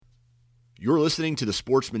You're listening to the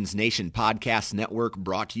Sportsman's Nation Podcast Network,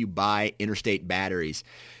 brought to you by Interstate Batteries.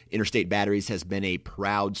 Interstate Batteries has been a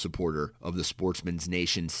proud supporter of the Sportsman's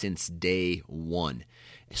Nation since day one.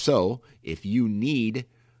 So, if you need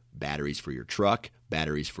batteries for your truck,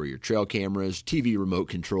 batteries for your trail cameras, TV remote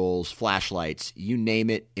controls, flashlights, you name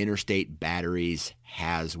it, Interstate Batteries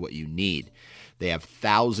has what you need. They have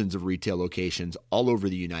thousands of retail locations all over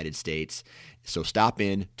the United States. So stop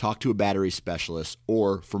in, talk to a battery specialist,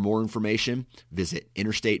 or for more information, visit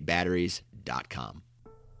interstatebatteries.com.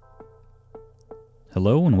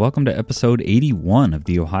 Hello and welcome to episode 81 of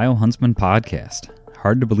the Ohio Huntsman Podcast.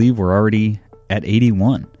 Hard to believe we're already at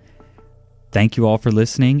 81. Thank you all for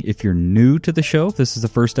listening. If you're new to the show, if this is the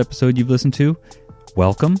first episode you've listened to,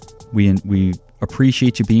 welcome. We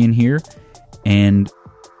appreciate you being here, and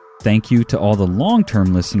thank you to all the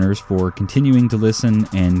long-term listeners for continuing to listen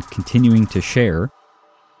and continuing to share.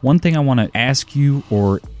 One thing I want to ask you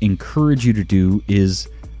or encourage you to do is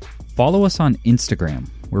follow us on Instagram.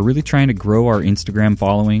 We're really trying to grow our Instagram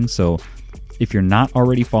following, so if you're not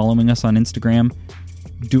already following us on Instagram,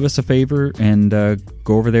 do us a favor and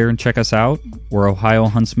go over there and check us out. We're Ohio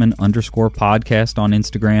Huntsman _podcast on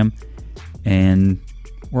Instagram, and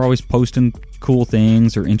we're always posting cool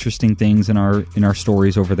things or interesting things in our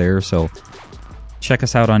stories over there, so check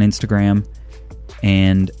us out on Instagram.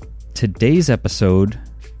 And today's episode,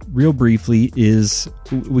 real briefly, is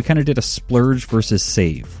we kind of did a splurge versus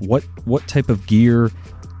save. What type of gear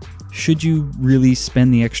should you really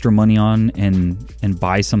spend the extra money on and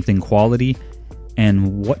buy something quality,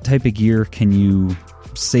 and what type of gear can you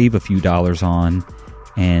save a few dollars on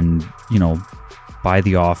and, you know, buy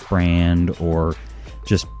the off-brand or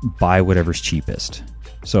just buy whatever's cheapest.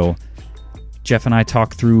 So Jeff and I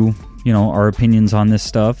talk through, you know, our opinions on this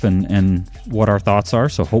stuff and what our thoughts are.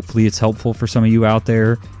 So hopefully it's helpful for some of you out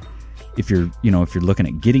there. If you're looking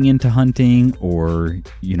at getting into hunting, or,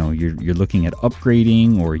 you know, you're looking at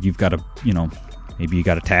upgrading, or you've got maybe you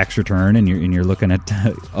got a tax return and you're looking at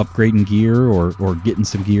upgrading gear or getting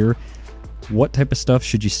some gear. What type of stuff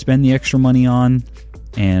should you spend the extra money on,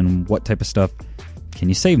 and what type of stuff can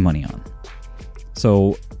you save money on?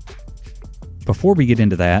 So before we get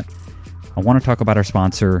into that, I want to talk about our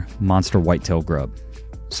sponsor, Monster Whitetail Grub.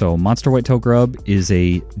 So Monster Whitetail Grub is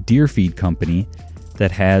a deer feed company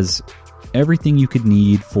that has everything you could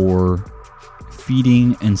need for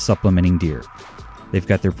feeding and supplementing deer. They've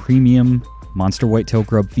got their premium Monster Whitetail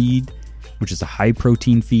Grub feed, which is a high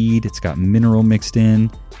protein feed. It's got mineral mixed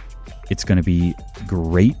in. It's going to be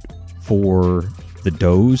great for the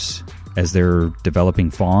does as they're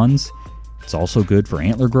developing fawns. It's also good for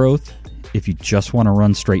antler growth. If you just want to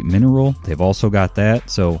run straight mineral, they've also got that.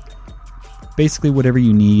 So basically whatever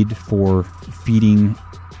you need for feeding,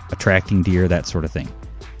 attracting deer, that sort of thing.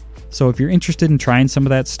 So if you're interested in trying some of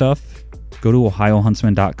that stuff, go to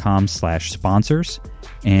ohiohuntsman.com/sponsors,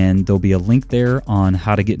 and there'll be a link there on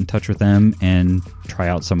how to get in touch with them and try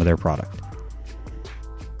out some of their product.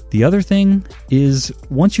 The other thing is,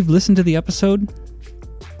 once you've listened to the episode,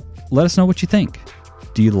 let us know what you think.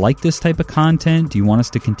 Do you like this type of content? Do you want us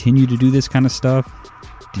to continue to do this kind of stuff?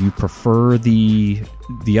 Do you prefer the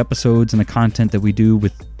episodes and the content that we do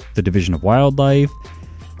with the Division of Wildlife?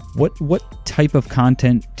 What type of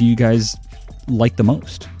content do you guys like the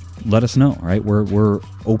most? Let us know, right? We're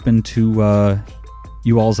open to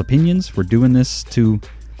you all's opinions. We're doing this to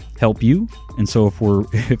help you, and so if we're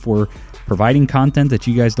providing content that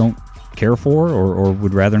you guys don't care for or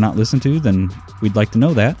would rather not listen to, then we'd like to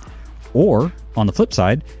know that. Or on the flip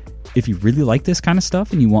side, if you really like this kind of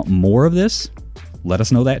stuff and you want more of this, let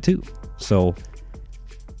us know that too. So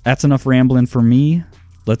that's enough rambling for me.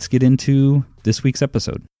 Let's get into this week's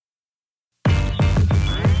episode.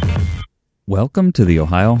 Welcome to the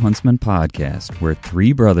Ohio Huntsman Podcast, where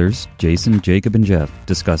three brothers, Jason, Jacob, and Jeff,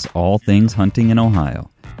 discuss all things hunting in Ohio.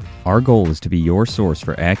 Our goal is to be your source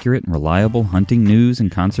for accurate and reliable hunting news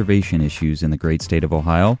and conservation issues in the great state of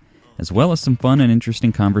Ohio, as well as some fun and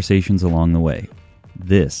interesting conversations along the way.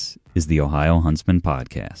 This is the Ohio Huntsman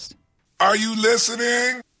Podcast. Are you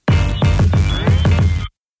listening?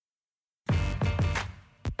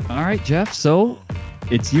 All right, Jeff. So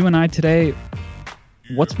it's you and I today.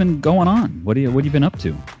 What's been going on? What have you been up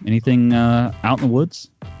to? Anything out in the woods?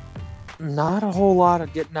 Not a whole lot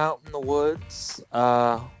of getting out in the woods.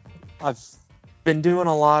 I've been doing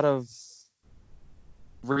a lot of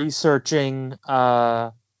researching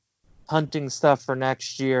hunting stuff for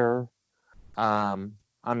next year. I'm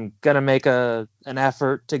gonna make an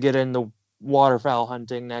effort to get into waterfowl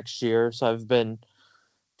hunting next year, so I've been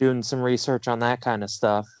doing some research on that kind of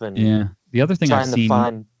stuff. And yeah, the other thing trying I've seen, to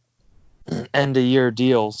find end of year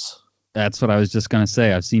deals. That's what I was just gonna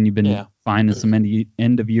say. I've seen you've been finding some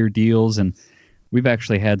end of year deals, and we've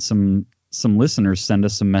actually had some listeners send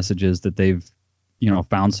us some messages that they've,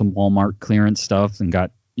 found some Walmart clearance stuff and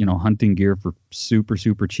got, hunting gear for super,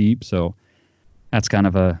 super cheap. So that's kind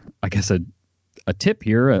of a tip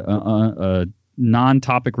here, a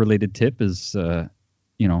non-topic related tip is,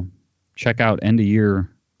 check out end of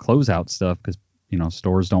year closeout stuff, because,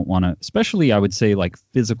 stores don't want to, especially I would say like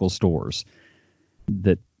physical stores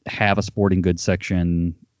that have a sporting goods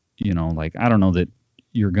section, like, I don't know that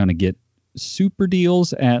you're going to get super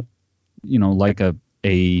deals at, like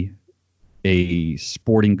a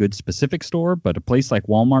sporting goods specific store, but a place like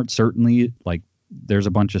Walmart, certainly, like, there's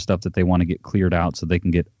a bunch of stuff that they want to get cleared out so they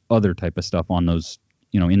can get other type of stuff on those,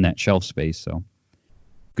 in that shelf space. So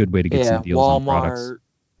good way to get some deals Walmart, on products.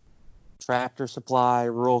 Tractor Supply,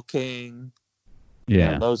 Rural King,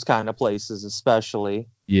 Yeah. those kind of places especially.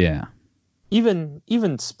 Yeah. Even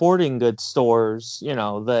sporting goods stores,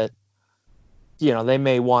 that they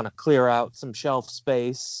may want to clear out some shelf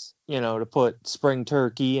space, to put spring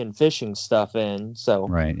turkey and fishing stuff in. So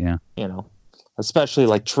Right. Yeah. Especially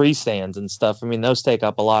like tree stands and stuff. I mean, those take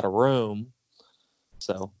up a lot of room.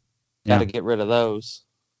 So got to get rid of those.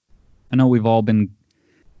 I know we're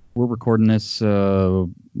recording this,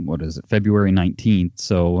 February 19th.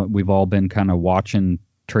 So we've all been kind of watching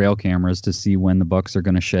trail cameras to see when the bucks are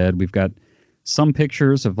going to shed. We've got some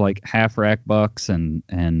pictures of like half rack bucks and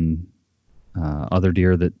other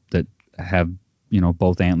deer that have,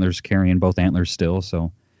 both antlers, carrying both antlers still.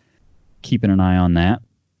 So keeping an eye on that.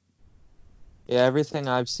 Yeah, everything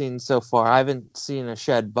I've seen so far, I haven't seen a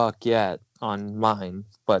shed buck yet on mine,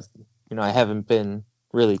 but I haven't been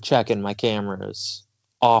really checking my cameras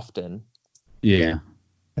often. Yeah.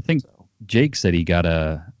 I think Jake said he got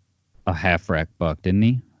a half rack buck, didn't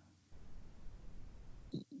he?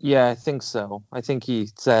 Yeah, I think so. I think he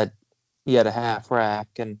said he had a half rack,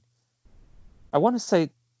 and I want to say,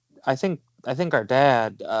 I think our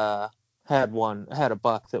dad had a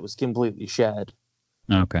buck that was completely shed.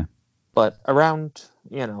 Okay. But around,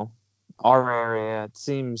 our area, it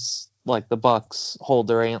seems like the bucks hold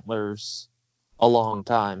their antlers a long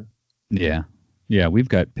time. Yeah. Yeah, we've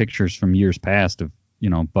got pictures from years past of,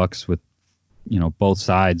 bucks with, both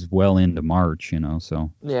sides well into March,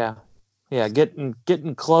 so. Yeah. Yeah,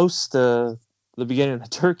 getting close to the beginning of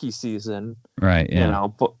turkey season. Right, yeah.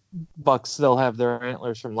 Bucks still have their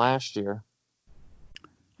antlers from last year.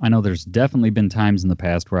 I know there's definitely been times in the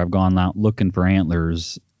past where I've gone out looking for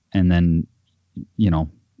antlers and then,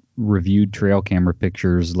 reviewed trail camera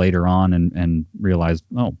pictures later on and realized,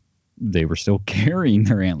 oh, they were still carrying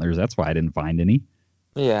their antlers. That's why I didn't find any.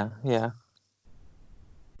 Yeah.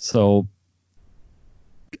 So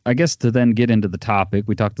I guess to then get into the topic,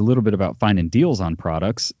 we talked a little bit about finding deals on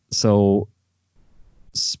products. So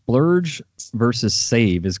splurge versus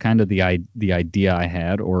save is kind of the idea I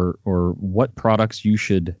had, or what products you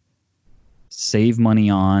should save money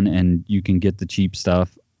on and you can get the cheap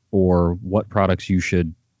stuff, or what products you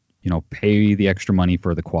should, pay the extra money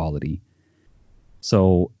for the quality.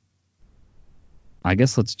 So I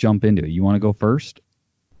guess let's jump into it. You want to go first?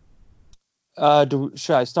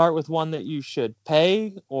 Should I start with one that you should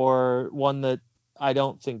pay, or one that I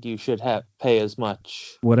don't think you should pay as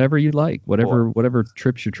much? Whatever you like. Whatever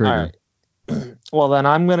trips your trigger. All right. Well, then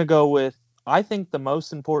I'm going to go with, I think the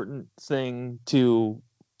most important thing to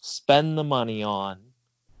spend the money on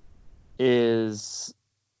is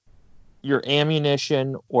your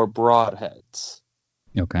ammunition or broadheads.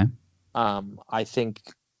 Okay. I think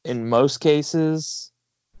in most cases,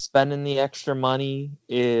 spending the extra money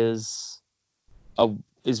is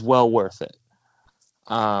well worth it.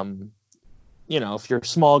 If you're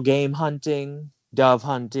small game hunting, dove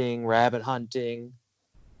hunting, rabbit hunting,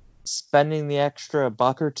 spending the extra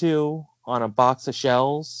buck or two on a box of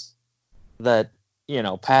shells that,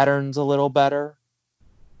 patterns a little better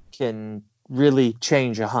can really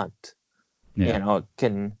change a hunt. Yeah. It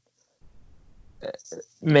can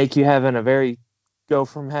make you go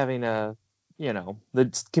from having that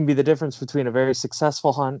can be the difference between a very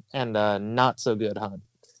successful hunt and a not so good hunt.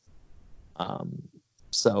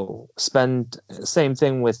 So same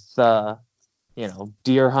thing with,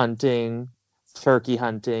 deer hunting, turkey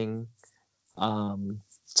hunting. I'm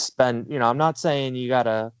not saying you got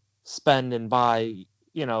to spend and buy,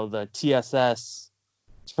 the TSS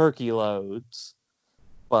turkey loads,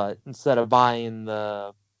 but instead of buying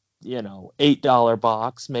the, $8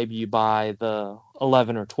 box, maybe you buy the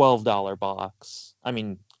 $11 or $12 box. I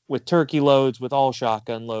mean, with turkey loads, with all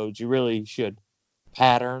shotgun loads, you really should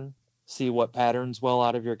see what patterns well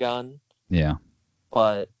out of your gun. Yeah.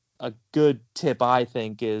 But a good tip, I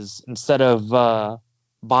think, is instead of,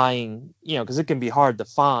 buying, because it can be hard to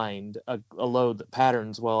find a load that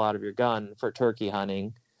patterns well out of your gun for turkey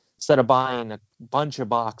hunting. Instead of buying a bunch of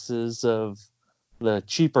boxes of the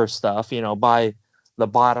cheaper stuff, buy the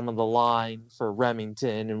bottom of the line for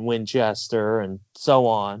Remington and Winchester and so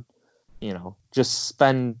on. Just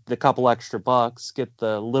spend the couple extra bucks, get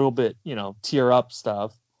the little bit, tier up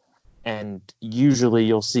stuff, and usually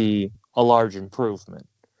you'll see a large improvement.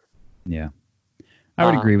 Yeah. I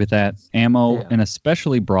would agree with that. Ammo, and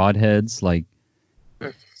especially broadheads, like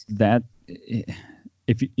that.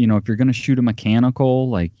 If you're going to shoot a mechanical,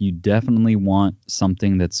 like, you definitely want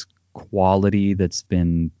something that's quality, that's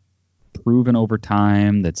been proven over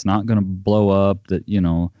time, that's not going to blow up. That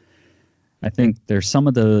I think there's some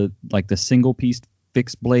of the single piece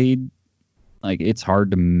fixed blade, like, it's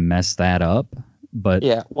hard to mess that up. But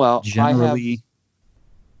generally,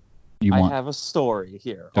 I have a story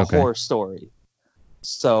here, a horror story.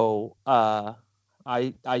 So I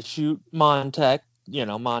shoot Montec,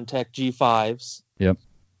 Montec G5s. Yep.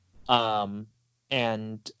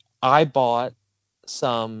 And I bought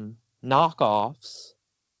some knockoffs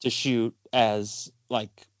to shoot as like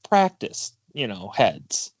practice,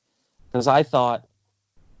 heads, because I thought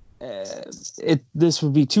this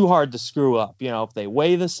would be too hard to screw up. If they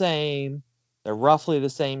weigh the same, they're roughly the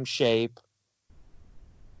same shape,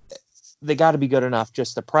 they got to be good enough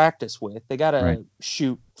just to practice with. They got to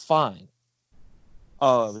shoot fine.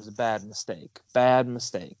 Oh, it was a bad mistake. Bad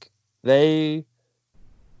mistake. They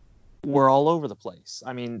were all over the place.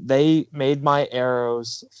 I mean, they made my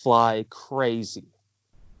arrows fly crazy.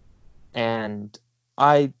 And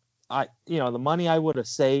the money I would have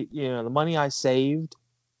saved, the money I saved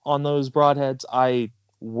on those broadheads, I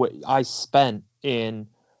spent in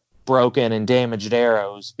broken and damaged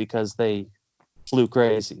arrows because they flew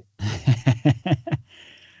crazy.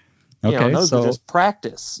 Okay, those are just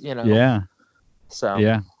practice, Yeah. So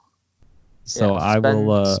yeah. So I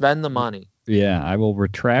will spend the money. Yeah, I will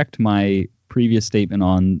retract my previous statement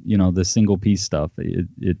on the single piece stuff.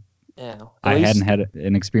 I hadn't had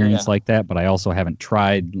an experience like that, but I also haven't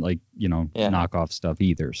tried knockoff stuff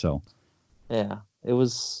either. So yeah, it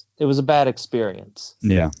was a bad experience.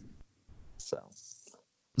 Yeah.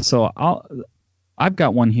 So I've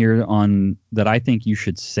got one here on that I think you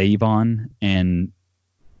should save on, and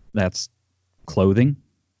that's clothing.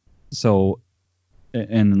 So,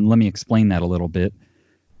 and let me explain that a little bit.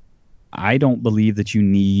 I don't believe that you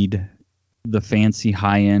need the fancy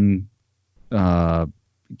high-end camo.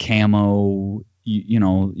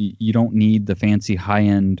 You don't need the fancy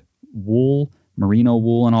high-end wool, merino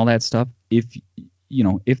wool, and all that stuff.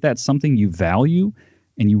 If that's something you value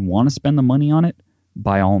and you want to spend the money on it,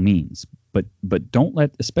 by all means. But don't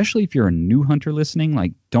let, especially if you're a new hunter listening,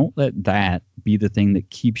 like, don't let that be the thing that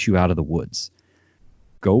keeps you out of the woods.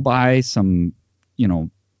 Go buy some,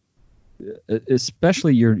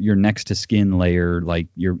 especially your next to skin layer, like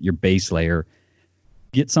your base layer.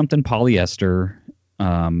 Get something polyester.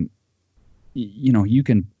 You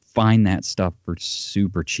can find that stuff for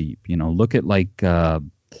super cheap. Look at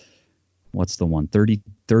what's the one,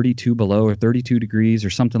 32 below or 32 degrees or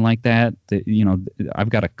something like that. I've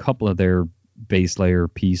got a couple of their base layer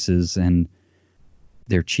pieces, and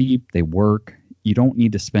they're cheap. They work. You don't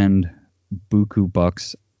need to spend buku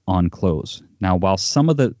bucks on clothes. Now, while some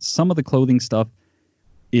of the clothing stuff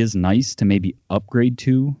is nice to maybe upgrade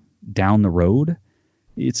to down the road,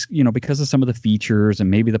 it's because of some of the features and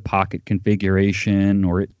maybe the pocket configuration,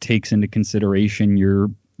 or it takes into consideration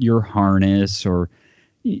your harness, or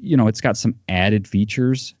it's got some added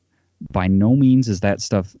features. By no means is that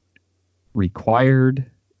stuff required.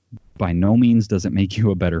 By no means does it make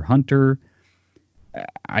you a better hunter.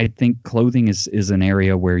 I think clothing is an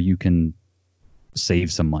area where you can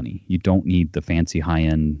save some money. You don't need the fancy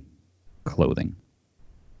high-end clothing.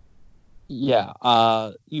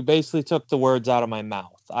 Yeah, you basically took the words out of my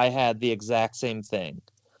mouth. I had the exact same thing.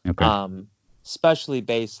 Okay. Especially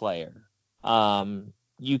base layer.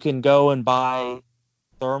 You can go and buy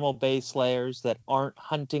thermal base layers that aren't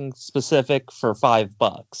hunting specific for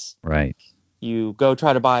 $5. Right. You go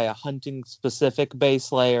try to buy a hunting specific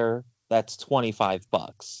base layer, that's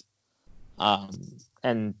 $25.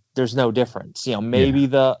 And there's no difference. Maybe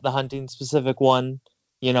the hunting specific one,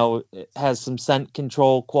 it has some scent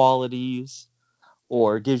control qualities,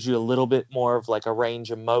 or gives you a little bit more of like a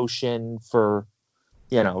range of motion for,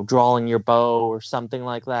 drawing your bow or something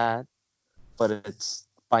like that. But it's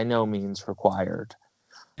by no means required.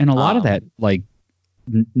 And a lot of that, like,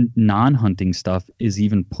 non-hunting stuff is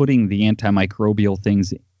even putting the antimicrobial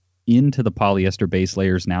things into the polyester base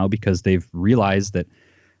layers now, because they've realized that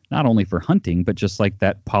not only for hunting, but just like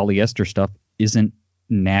that polyester stuff isn't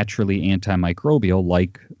naturally antimicrobial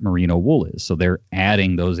like merino wool is. So they're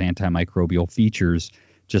adding those antimicrobial features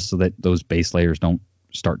just so that those base layers don't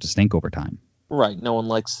start to stink over time. Right. No one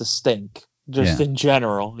likes to stink, just Yeah. in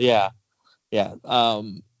general. Yeah. Yeah.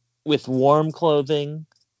 With warm clothing,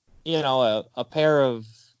 a pair of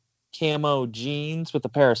camo jeans with a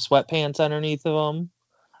pair of sweatpants underneath of them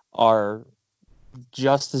are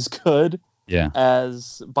just as good Yeah.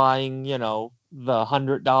 as buying, the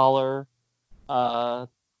 $100,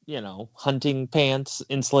 hunting pants,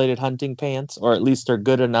 insulated hunting pants, or at least they're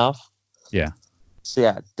good enough. Yeah. So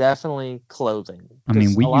yeah, definitely clothing. I mean,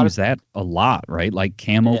 'Cause we a lot use that a lot, right? Like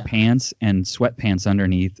camo Yeah. pants and sweatpants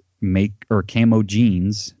underneath or camo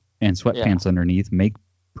jeans and sweatpants underneath make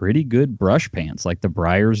pretty good brush pants. Like the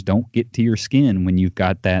briars don't get to your skin when you've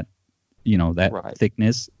got that, that Right.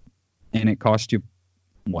 thickness, and it costs you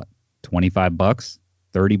what, $25,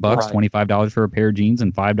 $30, Right. $25 for a pair of jeans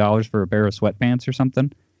and $5 for a pair of sweatpants or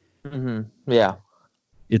something. Mm-hmm. Yeah.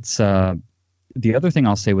 It's the other thing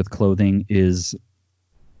I'll say with clothing is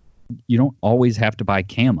you don't always have to buy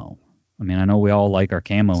camo. I mean, I know we all like our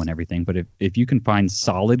camo and everything, but if you can find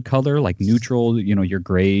solid color, like neutral, your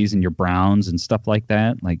grays and your browns and stuff like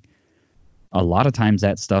that, like a lot of times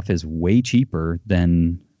that stuff is way cheaper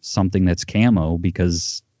than something that's camo,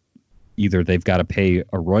 because either they've got to pay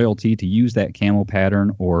a royalty to use that camo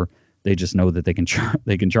pattern, or they just know that they can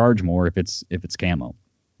charge more if it's camo.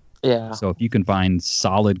 Yeah. So if you can find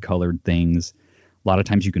solid colored things, a lot of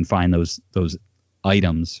times you can find those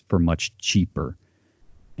items for much cheaper.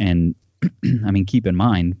 And I mean, keep in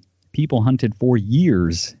mind, people hunted for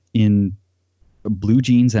years in blue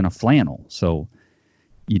jeans and a flannel, so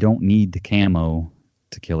you don't need the camo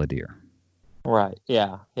to kill a deer. Right.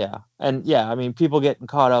 Yeah. Yeah. And yeah, I mean, people getting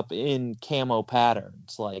caught up in camo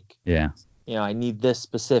patterns, like, Yeah. I need this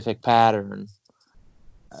specific pattern.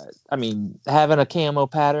 I mean, having a camo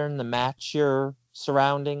pattern to match your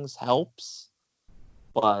surroundings helps,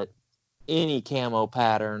 but any camo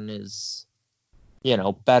pattern is,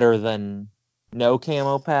 better than no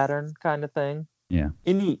camo pattern kind of thing. Yeah.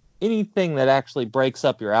 Anything that actually breaks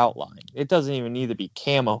up your outline. It doesn't even need to be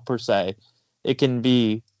camo per se. It can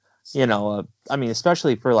be, I mean,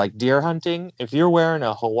 especially for like deer hunting, if you're wearing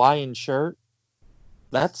a Hawaiian shirt,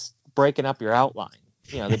 that's breaking up your outline.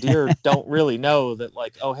 The deer don't really know that,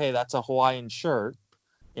 like, oh, hey, that's a Hawaiian shirt.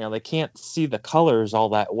 They can't see the colors all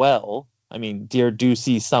that well. I mean, deer do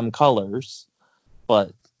see some colors,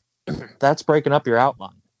 but that's breaking up your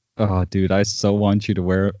outline. Oh, dude, I so want you to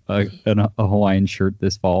wear a Hawaiian shirt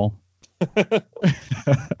this fall. That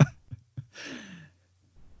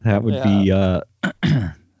would be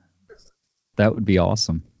that would be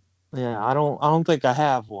awesome. Yeah, I don't think I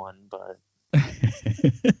have one, but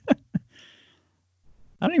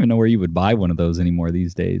I don't even know where you would buy one of those anymore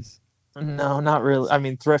these days. no, not really. I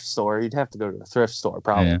mean, thrift store. You'd have to go to a thrift store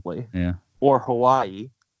probably, Yeah. or Hawaii.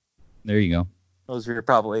 There you go. Those are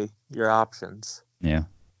probably your options. Yeah.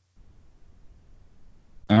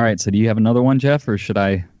 All right. So do you have another one, Jeff, or should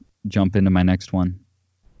I jump into my next one?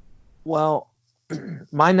 Well,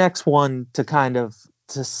 my next one to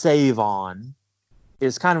save on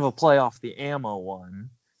is kind of a play off the ammo one.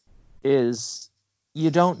 Is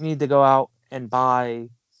you don't need to go out and buy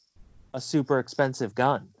a super expensive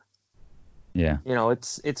gun. Yeah.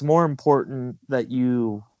 It's more important that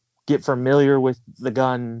you get familiar with the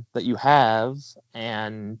gun that you have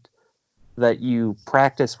and that you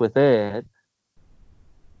practice with it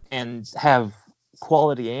and have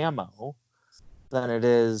quality ammo than it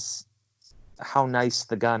is how nice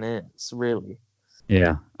the gun is, really.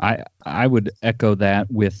 Yeah. I would echo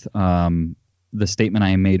that with the statement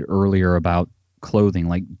I made earlier about clothing.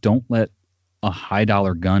 Like, don't let a high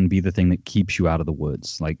dollar gun be the thing that keeps you out of the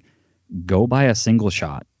woods. Like, go buy a single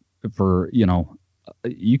shot for,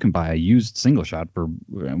 you can buy a used single shot for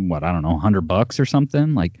what, I don't know, $100 or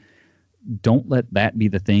something. Like, don't let that be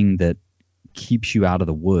the thing that keeps you out of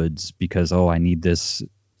the woods because, I need this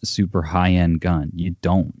super high end gun. You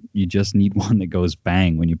don't. You just need one that goes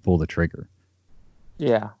bang when you pull the trigger.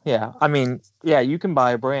 Yeah. I mean, you can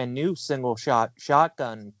buy a brand new single shot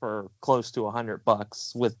shotgun for close to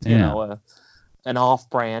 $100 with, an off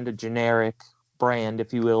brand, a generic brand,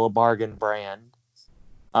 if you will, a bargain brand.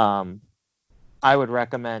 I would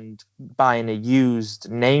recommend buying a used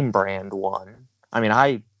name brand one. I mean,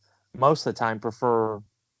 I most of the time prefer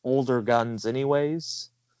older guns anyways,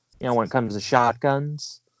 when it comes to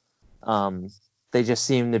shotguns. They just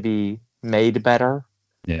seem to be made better.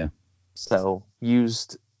 Yeah. So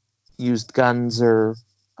used guns are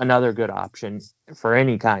another good option for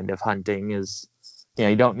any kind of hunting. Is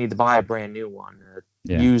you don't need to buy a brand new one.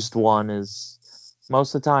 A used one is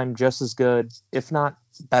most of the time just as good, if not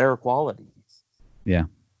better quality. Yeah.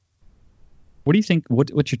 What do you think?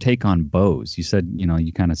 What's your take on bows? You said,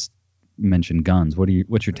 you kind of mentioned guns.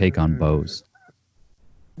 What's your take on bows?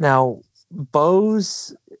 Now,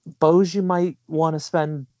 bows you might want to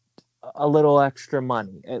spend a little extra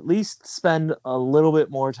money. At least spend a little bit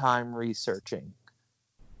more time researching.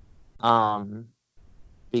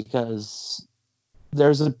 Because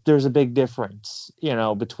there's a big difference,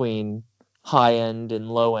 between high end and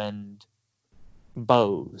low end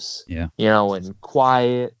bows. Yeah. In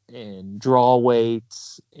quiet, in draw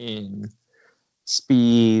weights, in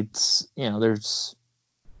speeds.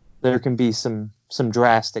 There can be some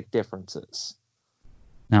drastic differences.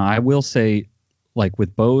 Now, I will say, like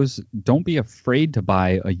with bows, don't be afraid to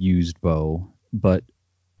buy a used bow, but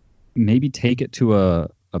maybe take it to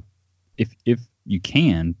if you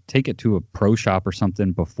can, take it to a pro shop or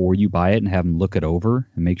something before you buy it and have them look it over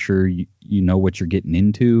and make sure you know what you're getting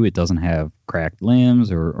into. It doesn't have cracked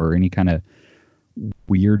limbs or any kind of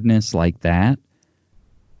weirdness like that.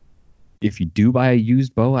 If you do buy a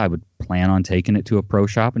used bow, I would plan on taking it to a pro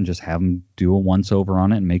shop and just have them do a once over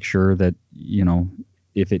on it and make sure that,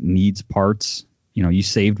 if it needs parts, you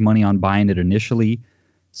saved money on buying it initially,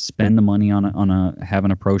 spend the money on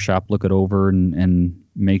having a pro shop look it over and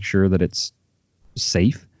make sure that it's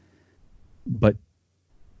safe. But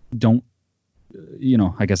don't,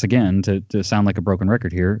 I guess again, to sound like a broken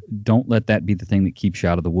record here, don't let that be the thing that keeps you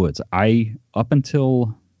out of the woods. Up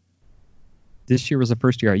until this year was the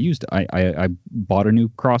first year I bought a new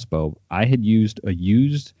crossbow. I had used a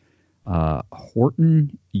used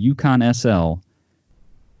Horton Yukon SL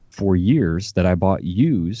for years that I bought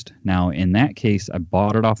used. Now, in that case, I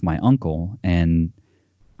bought it off my uncle, and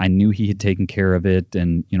I knew he had taken care of it,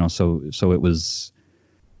 and so it was.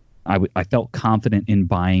 I felt confident in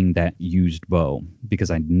buying that used bow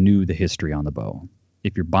because I knew the history on the bow.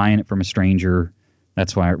 If you're buying it from a stranger,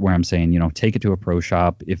 that's where I'm saying, take it to a pro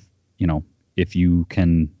shop. If you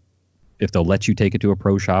can, if they'll let you take it to a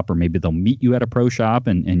pro shop, or maybe they'll meet you at a pro shop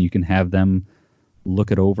and you can have them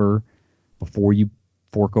look it over before you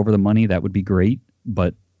fork over the money, that would be great.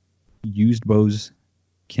 But used bows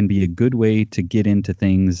can be a good way to get into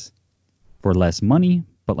things for less money.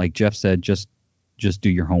 But like Jeff said, just do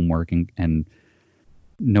your homework and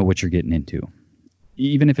know what you're getting into.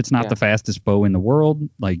 Even if it's not the fastest bow in the world,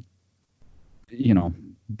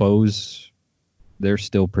 bows, they're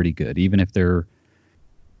still pretty good. Even if they're,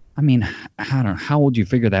 I don't know, how old do you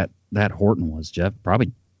figure that Horton was, Jeff?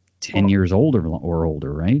 Probably 10 years older or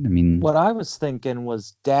older, right? What I was thinking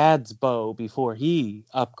was Dad's bow before he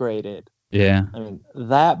upgraded. Yeah.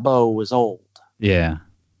 That bow was old. Yeah.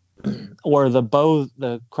 Or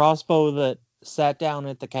the crossbow that sat down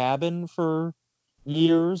at the cabin for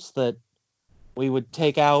years that we would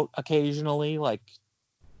take out occasionally.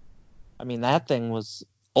 That thing was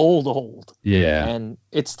old. Yeah. And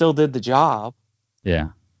it still did the job. Yeah.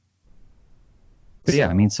 But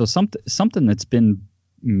so something that's been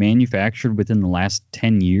manufactured within the last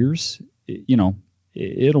 10 years,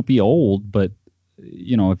 it'll be old, but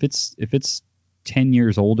if it's 10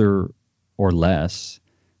 years older or less,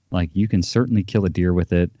 you can certainly kill a deer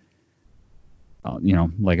with it.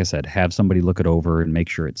 Like I said, have somebody look it over and make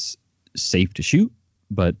sure it's safe to shoot.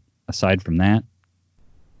 But aside from that,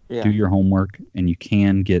 do your homework, and you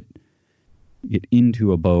can get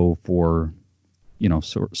into a bow for,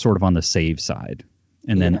 sort of on the save side,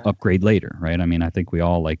 and then upgrade later, right? I think we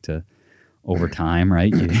all like to, over time,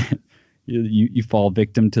 right? You fall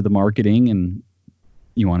victim to the marketing, and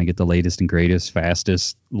you want to get the latest and greatest,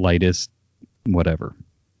 fastest, lightest, whatever.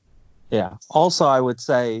 Yeah. Also, I would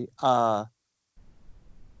say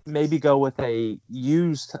maybe go with a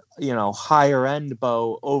used, higher end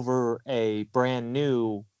bow over a brand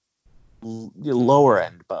new lower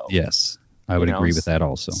end bow. Yes, I would agree with that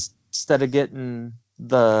also. Instead of getting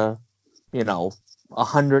the,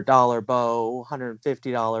 $100 bow,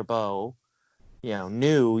 $150 bow,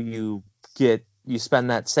 new, you spend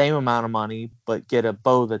that same amount of money, but get a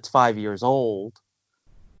bow that's 5 years old,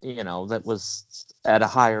 that was at a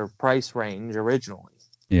higher price range originally.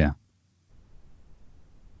 Yeah.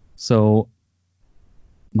 So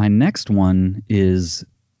my next one is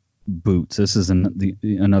boots. This is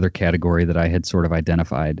another category that I had sort of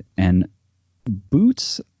identified. And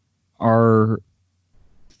boots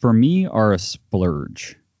for me, are a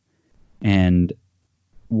splurge. And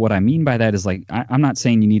what I mean by that is I'm not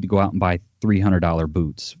saying you need to go out and buy $300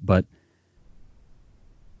 boots, but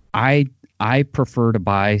I prefer to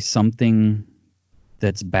buy something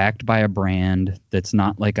that's backed by a brand that's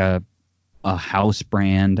not like a house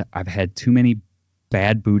brand. I've had too many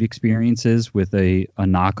bad boot experiences with a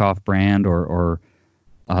knockoff brand or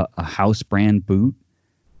a house brand boot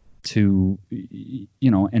to,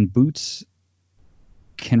 and boots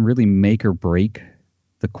can really make or break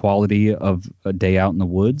the quality of a day out in the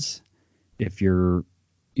woods. If you're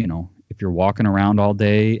walking around all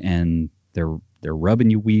day and they're rubbing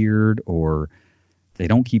you weird, or they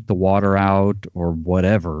don't keep the water out, or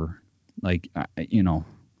whatever, like,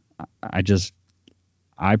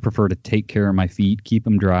 I prefer to take care of my feet, keep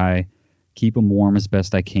them dry, keep them warm as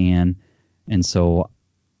best I can. And so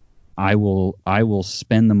I will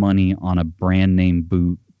spend the money on a brand name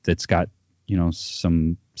boot that's got,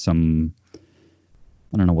 some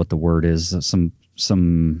I don't know what the word is,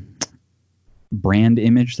 some brand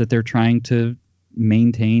image that they're trying to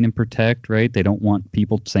maintain and protect, right? They don't want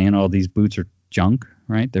people saying, oh, these boots are junk,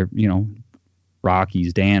 right? They're,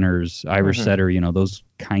 Rockies, Danners, Irish Setter, those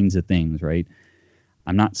kinds of things, right?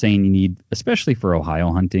 I'm not saying you need, especially for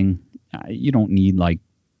Ohio hunting, you don't need like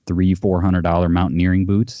 $300-$400 mountaineering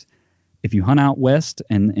boots. If you hunt out west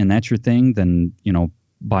and that's your thing, then,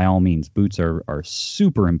 by all means, boots are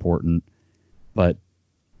super important. But,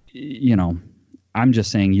 I'm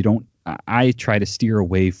just saying I try to steer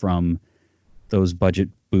away from those budget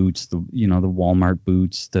boots, the Walmart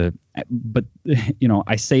boots, but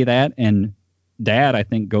I say that, and Dad, I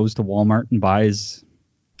think, goes to Walmart and buys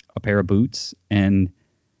a pair of boots and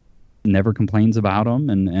never complains about them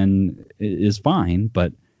and is fine.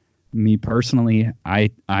 But me personally, I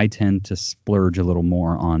tend to splurge a little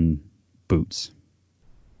more on boots.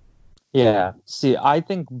 Yeah. See, I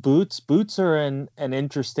think boots are in an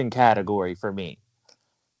interesting category for me,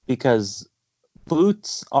 because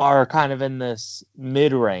boots are kind of in this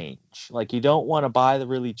mid-range. Like, you don't want to buy the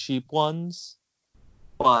really cheap ones,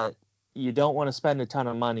 but you don't want to spend a ton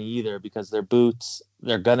of money either, because they're boots.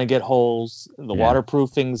 They're going to get holes. The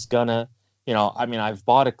waterproofing's gonna, I've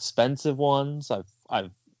bought expensive ones.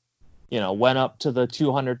 I've went up to the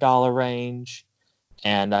 $200 range,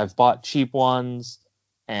 and I've bought cheap ones,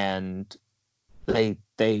 and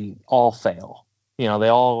they all fail.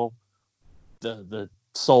 The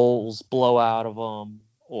soles blow out of them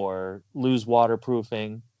or lose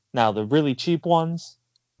waterproofing. Now, the really cheap ones,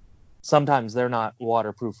 sometimes they're not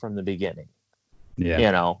waterproof from the beginning.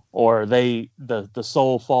 Yeah. Or the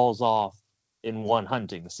sole falls off in one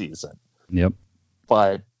hunting season. Yep.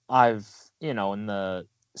 But I've, in the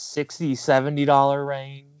 $60, $70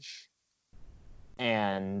 range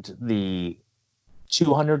and the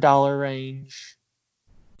 $200 range,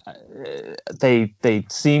 they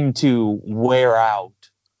seem to wear out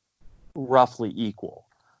roughly equal.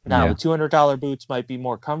 Now, the $200 boots might be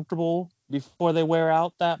more comfortable before they wear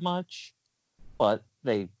out that much, but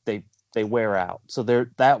they wear out. So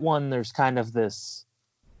there's kind of this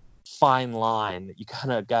fine line that you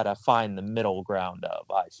kind of got to find the middle ground of,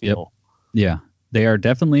 I feel. Yep. Yeah, they are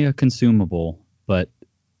definitely a consumable, but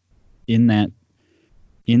in that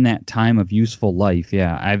time of useful life,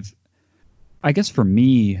 I guess for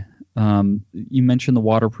me, you mentioned the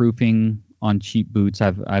waterproofing on cheap boots.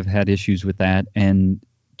 I've had issues with that, and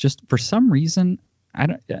just for some reason,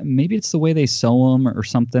 maybe it's the way they sew them or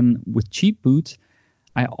something. With cheap boots,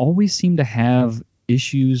 I always seem to have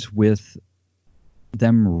issues with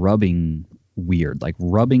them rubbing weird, like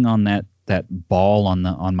rubbing on that ball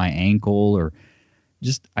on my ankle, or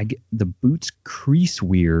just the boots crease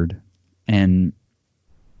weird, and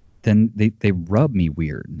then they rub me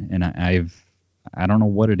weird, and I don't know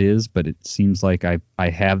what it is, but it seems like I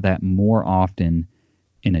have that more often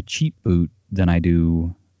in a cheap boot than I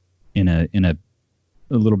do in a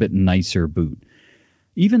little bit nicer boot.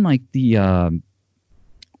 Even like the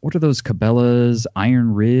what are those, Cabela's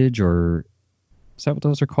Iron Ridge, or is that what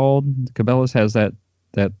those are called? Cabela's has that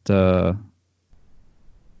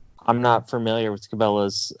I'm not familiar with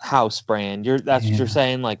Cabela's house brand. That's what you're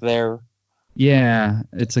saying, like they're... Yeah,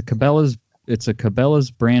 it's a Cabela's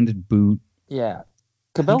branded boot. Yeah.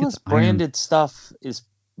 Cabela's branded stuff is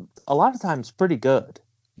a lot of times pretty good.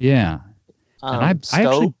 Yeah.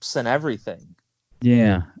 Scopes and everything.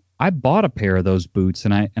 Yeah. I bought a pair of those boots,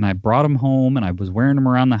 and I brought them home, and I was wearing them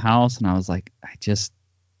around the house, and I was like, I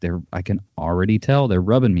can already tell they're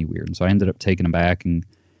rubbing me weird. And so I ended up taking them back, and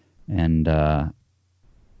I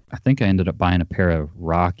think I ended up buying a pair of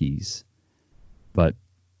Rockies.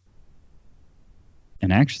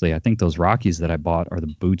 And actually, I think those Rockies that I bought are the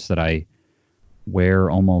boots that I wear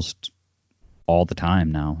almost all the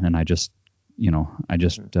time now. And I just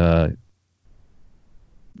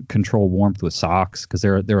control warmth with socks, because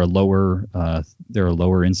they're a lower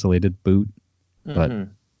insulated boot. But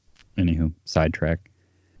anywho, sidetrack.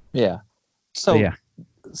 Yeah. So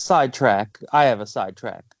sidetrack. I have a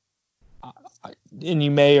sidetrack, and you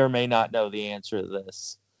may or may not know the answer to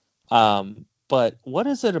this. but what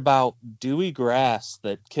is it about dewy grass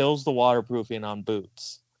that kills the waterproofing on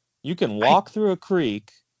boots? You can walk through a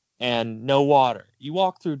creek and no water. You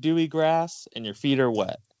walk through dewy grass and your feet are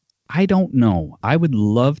wet. I don't know. I would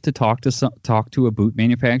love to talk to a boot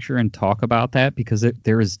manufacturer and talk about that, because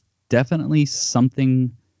there is definitely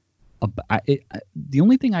something about it. The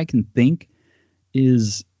only thing I can think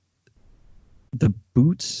is the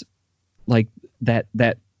boots, like that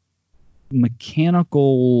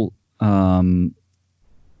mechanical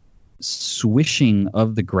swishing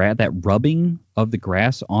of the grass, that rubbing of the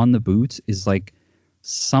grass on the boots is like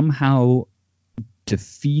somehow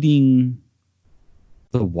defeating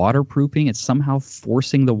the waterproofing. It's somehow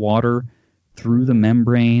forcing the water through the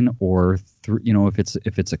membrane, or through,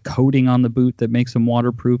 if it's a coating on the boot that makes them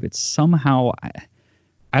waterproof, it's somehow,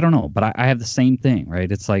 I don't know, but I have the same thing,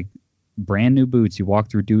 right? It's like brand new boots, you walk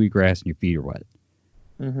through dewy grass and your feet are wet.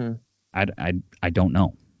 Mm-hmm. I don't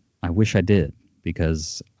know. I wish I did,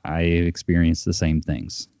 because I experienced the same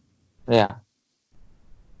things. Yeah.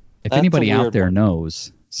 If That's anybody a weird out there one.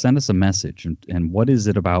 knows, send us a message. And what is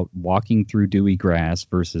it about walking through dewy grass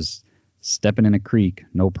versus stepping in a creek,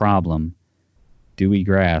 no problem, dewy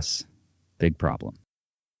grass, big problem?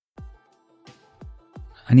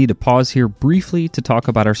 I need to pause here briefly to talk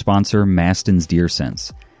about our sponsor, Mastin's Deer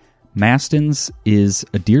Sense. Mastin's is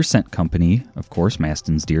a deer scent company, of course,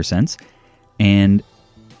 Mastin's Deer Sense, and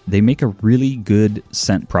they make a really good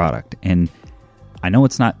scent product. And I know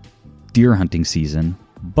it's not deer hunting season,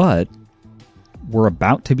 but we're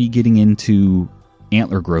about to be getting into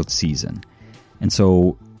antler growth season. And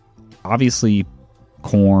so obviously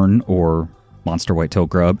corn or monster whitetail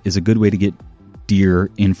grub is a good way to get deer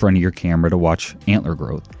in front of your camera to watch antler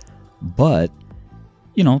growth. But,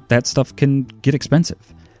 that stuff can get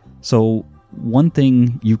expensive. So one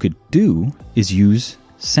thing you could do is use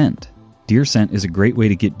scent. Deer scent is a great way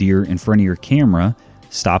to get deer in front of your camera,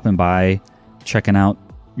 stopping by, checking out,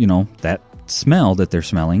 that smell that they're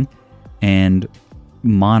smelling, and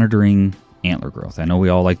monitoring antler growth. I know we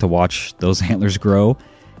all like to watch those antlers grow,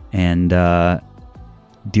 and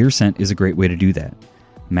deer scent is a great way to do that.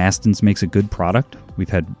 Mastin's makes a good product. We've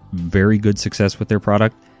had very good success with their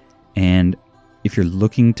product, and if you're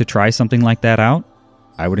looking to try something like that out,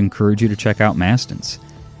 I would encourage you to check out Mastin's.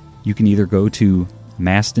 You can either go to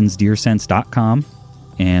mastinsdeersense.com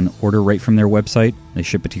and order right from their website. They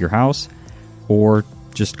ship it to your house. Or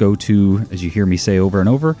just go to, as you hear me say over and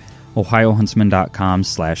over,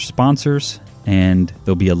 ohiohuntsman.com/sponsors, and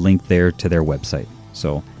there'll be a link there to their website.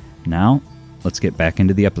 So now let's get back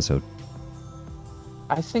into the episode.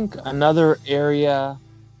 I think another area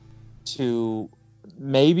to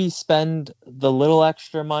maybe spend the little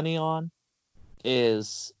extra money on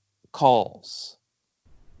is calls.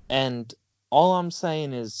 And all I'm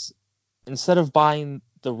saying is, instead of buying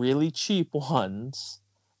the really cheap ones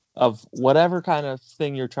of whatever kind of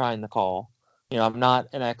thing you're trying to call, I'm not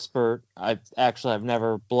an expert. I've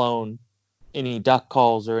never blown any duck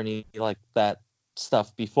calls or any like that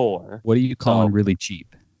stuff before. What are you calling really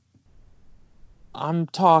cheap? I'm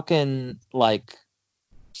talking like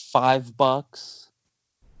 $5,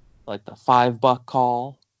 like the $5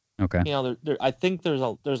 call. Okay. I think there's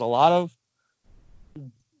a lot of,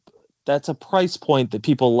 that's a price point that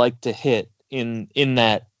people like to hit in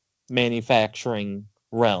that manufacturing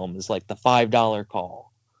realm, is like the $5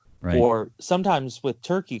 call. Right. Or sometimes with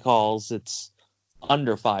turkey calls, it's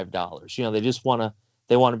under $5. They just want to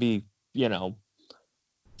be,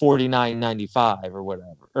 $49.95 or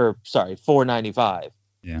whatever, or sorry, $4.95.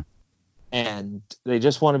 Yeah. And they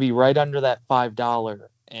just want to be right under that $5.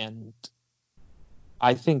 And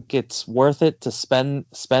I think it's worth it to spend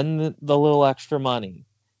the little extra money,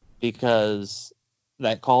 because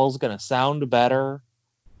that call is going to sound better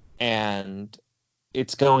and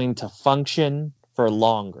it's going to function for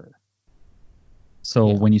longer. So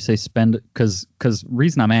when you say spend, because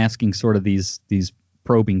reason I'm asking sort of these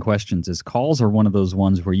probing questions is, calls are one of those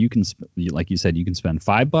ones where you can, like you said, you can spend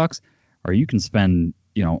 $5 or you can spend,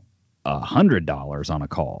 $100 on a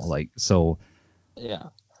call. Like, so yeah.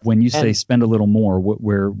 When you say spend a little more,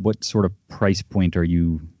 what sort of price point are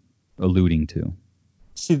you alluding to?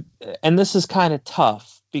 See, and this is kind of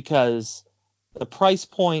tough, because the price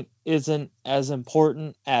point isn't as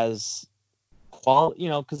important as quality,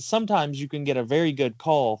 because sometimes you can get a very good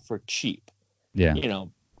call for cheap. Yeah.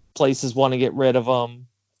 Places want to get rid of them,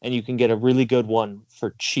 and you can get a really good one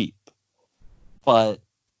for cheap. But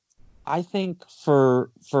I think for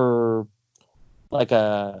like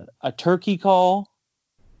a turkey call,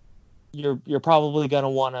 you're probably going to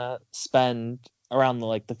want to spend around the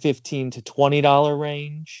 $15 to $20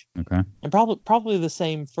 range. Okay. And probably the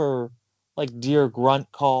same for like deer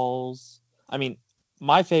grunt calls. I mean,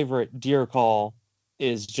 my favorite deer call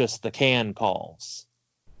is just the can calls.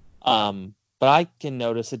 But I can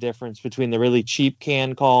notice a difference between the really cheap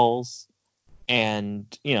can calls and,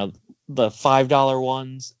 the $5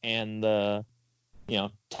 ones and the,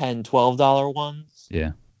 $10, $12 ones.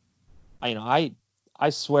 Yeah. I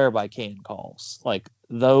swear by can calls. Like,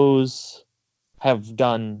 those have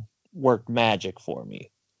worked magic for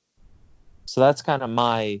me. So that's kind of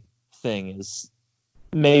my thing, is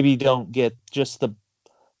maybe don't get just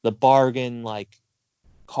the bargain, like,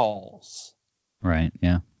 calls. Right.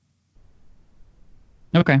 Yeah.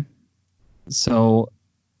 Okay. So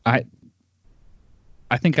I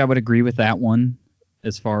think I would agree with that one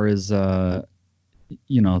as far as the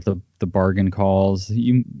bargain calls.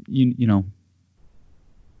 You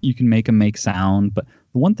can make them make sound, but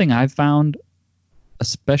the one thing I've found,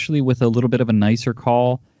 especially with a little bit of a nicer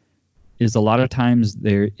call, is a lot of times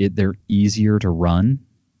they're easier to run.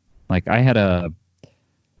 Like I don't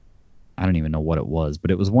even know what it was,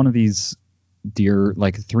 but it was one of these deer,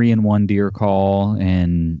 like 3-in-1 deer call,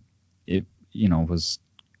 and it was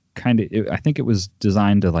I think it was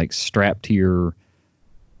designed to like strap to your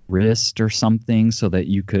wrist or something, so that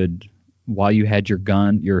you could, while you had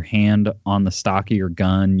your hand on the stock of your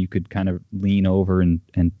gun, you could kind of lean over and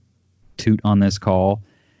toot on this call.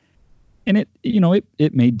 And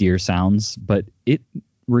it made deer sounds, but it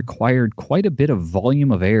required quite a bit of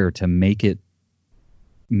volume of air to make it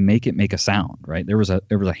make a sound, right? There was a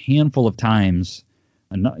handful of times,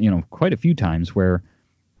 quite a few times, where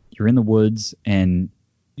you're in the woods and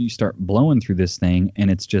you start blowing through this thing and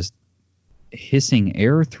it's just hissing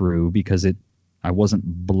air through because I wasn't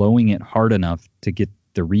blowing it hard enough to get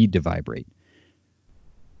the reed to vibrate.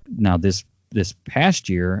 Now this past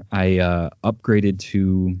year I upgraded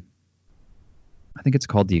to, I think it's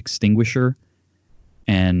called the Extinguisher,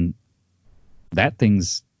 and that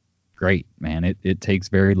thing's great, man. It takes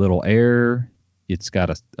very little air. It's got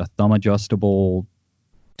a thumb adjustable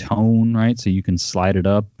tone, right? So you can slide it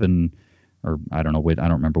up or I don't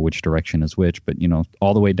remember which direction is which, but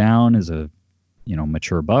all the way down is a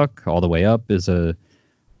mature buck, all the way up is a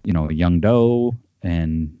young doe,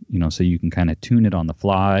 and so you can kind of tune it on the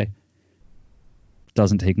fly.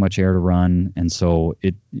 Doesn't take much air to run, and so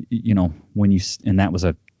it and that was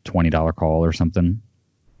a $20 call or something.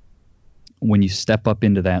 When you step up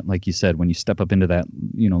into that, like you said,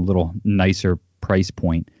 little nicer price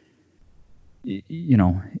point,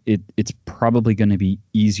 it's probably going to be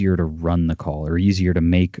easier to run the call, or easier to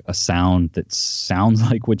make a sound that sounds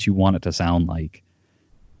like what you want it to sound like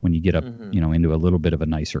when you get up, into a little bit of a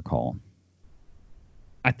nicer call.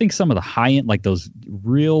 I think some of the high end, like those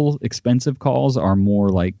real expensive calls, are more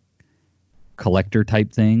like collector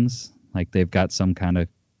type things. Like they've got some kind of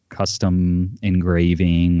custom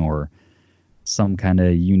engraving or some kind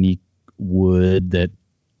of unique wood that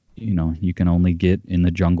you can only get in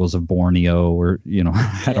the jungles of Borneo, or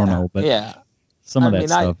I don't know, but some of that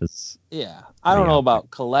stuff is I don't know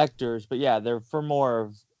about collectors, but they're for more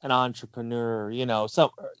of an entrepreneur,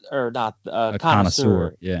 not a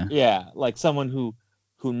connoisseur. Like someone who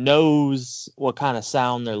knows what kind of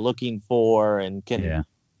sound they're looking for and can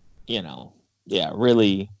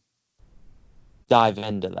really dive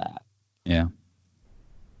into that.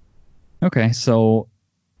 Okay, so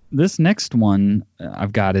this next one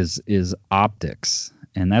I've got is optics,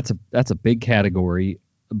 and that's a big category,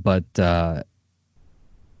 but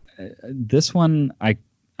this one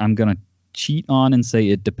I'm gonna cheat on and say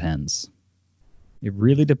it depends. It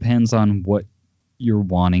really depends on what you're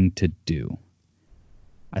wanting to do.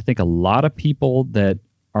 I think a lot of people that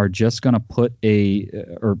are just gonna put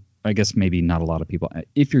or I guess maybe not a lot of people.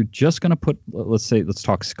 If you're just gonna put, let's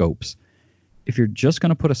talk scopes. If you're just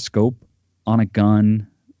gonna put a scope on a gun,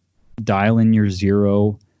 dial in your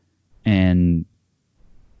 0, and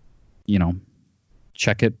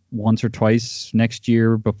check it once or twice next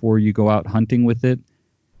year before you go out hunting with it,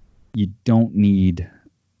 you don't need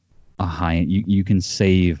a high end. You can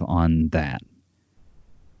save on that.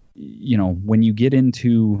 When you get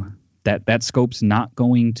into that scope's not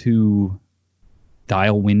going to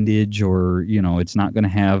dial windage, or it's not going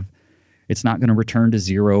to return to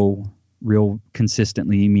 0 real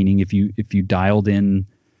consistently, meaning if you dialed in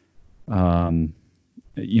a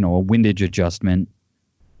windage adjustment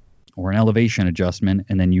or an elevation adjustment,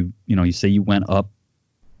 and then you say you went up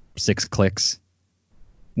 6 clicks,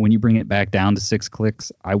 when you bring it back down to 6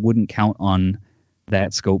 clicks, I wouldn't count on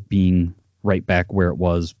that scope being right back where it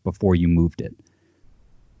was before you moved it.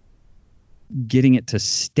 Getting it to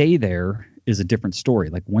stay there is a different story.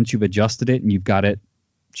 Like once you've adjusted it and you've got it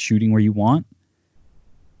shooting where you want,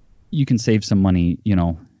 you can save some money.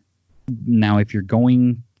 Now if you're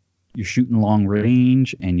going shooting long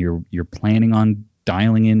range and you're planning on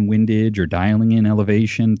dialing in windage or dialing in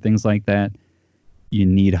elevation, things like that, you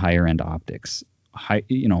need higher end optics.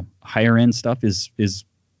 Higher end stuff is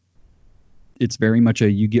it's very much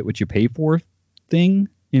a you get what you pay for thing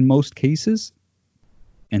in most cases.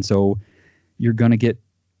 And so you're going to get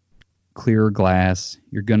clearer glass,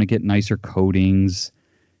 you're going to get nicer coatings,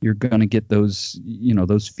 you're going to get those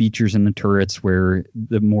features in the turrets where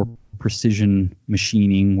the more precision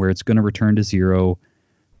machining where it's going to return to zero,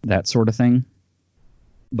 that sort of thing.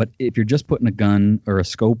 But if you're just putting a gun or a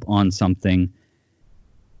scope on something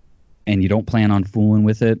and you don't plan on fooling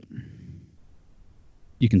with it,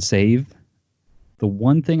 you can save. The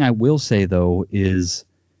one thing I will say, though, is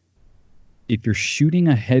if you're shooting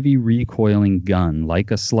a heavy recoiling gun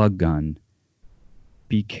like a slug gun,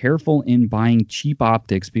 be careful in buying cheap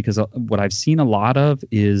optics, because what I've seen a lot of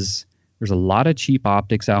is there's a lot of cheap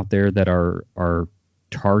optics out there that are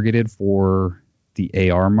targeted for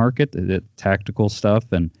the AR market, the tactical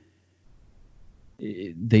stuff, and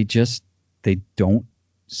they don't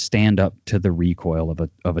stand up to the recoil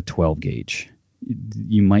of a 12 gauge.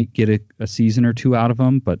 You might get a season or two out of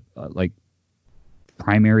them, but like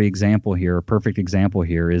primary example here, a perfect example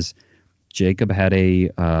here is Jacob had a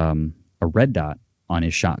red dot on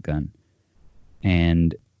his shotgun,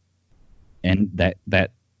 and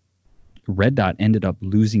that red dot ended up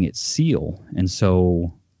losing its seal, and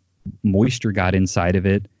so moisture got inside of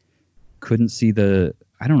it. Couldn't see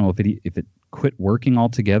I don't know if it quit working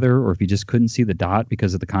altogether or if he just couldn't see the dot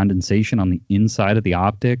because of the condensation on the inside of the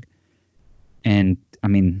optic. And I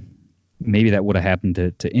mean, maybe that would have happened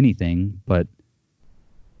to anything, but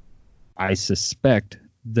I suspect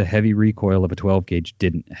the heavy recoil of a 12 gauge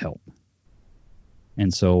didn't help.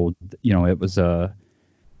 And so, it was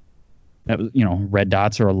red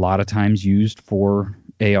dots are a lot of times used for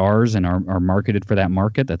ARs and are marketed for that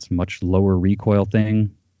market. That's much lower recoil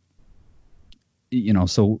thing.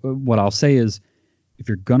 So what I'll say is, if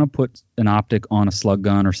you're going to put an optic on a slug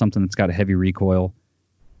gun or something that's got a heavy recoil,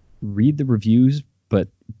 read the reviews, but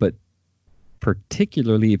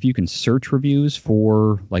particularly if you can search reviews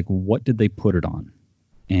for like what did they put it on,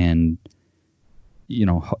 and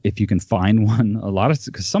if you can find one,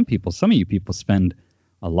 because some of you people spend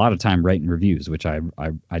a lot of time writing reviews, which I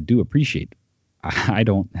do appreciate. I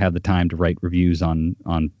don't have the time to write reviews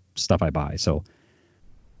on stuff I buy. So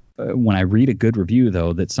when I read a good review,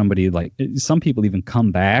 though, that somebody like some people even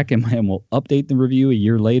come back and will update the review a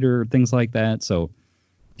year later, things like that. So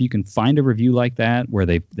if you can find a review like that where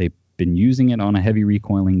they've been using it on a heavy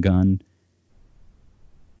recoiling gun,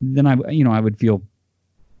 then I would feel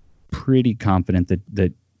pretty confident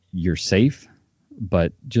that you're safe.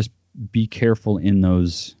 But just be careful in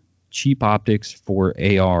those cheap optics for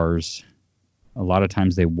ARs. A lot of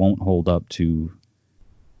times they won't hold up to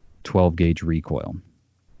 12 gauge recoil.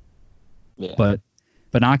 Yeah. But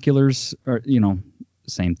binoculars are,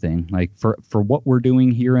 same thing. Like for what we're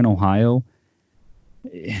doing here in Ohio,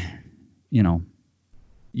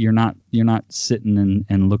 you're not sitting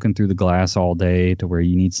and looking through the glass all day to where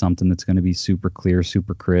you need something that's going to be super clear,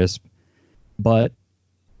 super crisp. But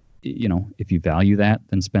if you value that,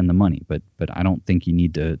 then spend the money. But I don't think you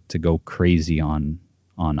need to go crazy on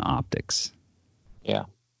optics. Yeah.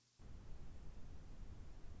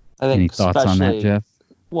 I think any thoughts on that, Jeff?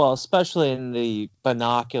 Well, especially in the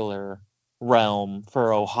binocular realm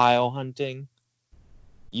for Ohio hunting,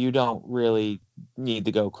 you don't really need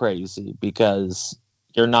to go crazy because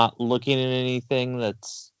you're not looking at anything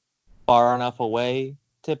that's far enough away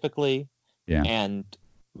typically. Yeah. And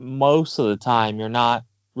most of the time you're not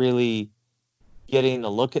really getting to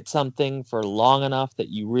look at something for long enough that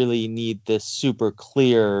you really need this super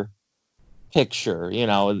clear picture.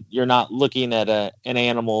 You're not looking at an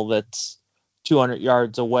animal that's 200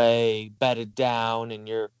 yards away, bedded down, and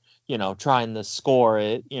you're, trying to score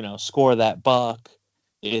that buck.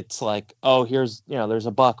 It's like, oh, here's, there's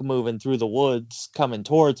a buck moving through the woods coming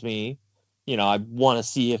towards me. I want to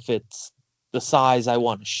see if it's the size I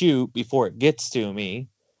want to shoot before it gets to me.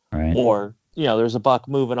 Right. Or, there's a buck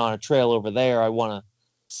moving on a trail over there. I want to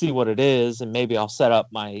see what it is. And maybe I'll set up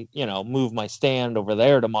my, move my stand over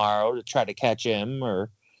there tomorrow to try to catch him.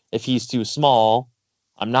 Or if he's too small,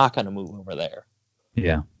 I'm not going to move over there.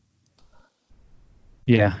 Yeah.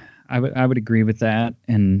 Yeah, I would agree with that.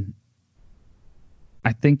 And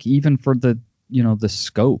I think even for the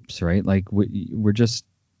scopes, right? Like we're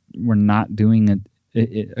not doing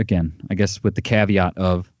it again, I guess with the caveat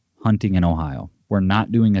of hunting in Ohio. We're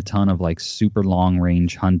not doing a ton of like super long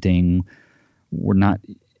range hunting. We're not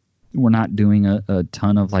doing a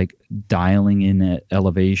ton of like dialing in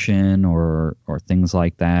elevation or things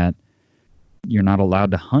like that. you're not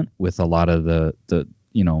allowed to hunt with a lot of the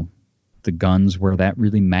the guns where that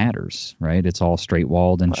really matters, right? It's all straight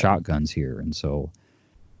walled and Right. shotguns here, and so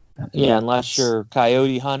Yeah, unless you're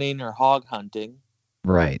coyote hunting or hog hunting.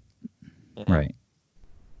 right. Yeah. Right.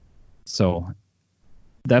 So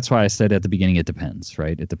that's why I said at the beginning it depends,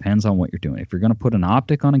 right? It depends on what you're doing. If you're going to put an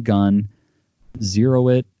optic on a gun, zero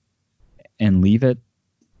it, and leave it,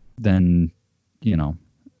 then,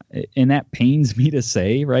 and that pains me to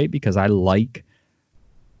say, right? Because I like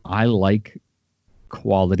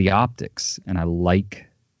quality optics, and I like,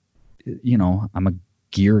 I'm a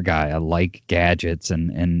gear guy. I like gadgets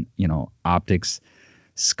and optics,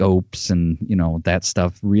 scopes, and that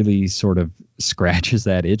stuff really sort of scratches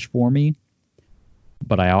that itch for me.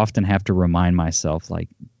 But I often have to remind myself, like,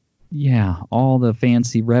 yeah, all the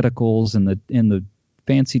fancy reticles and the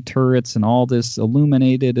fancy turrets and all this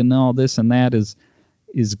illuminated and all this and that is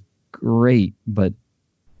great, but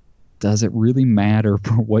does it really matter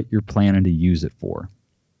for what you're planning to use it for?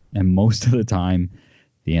 And most of the time,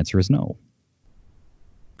 the answer is no.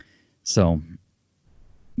 So,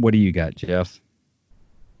 what do you got, Jeff?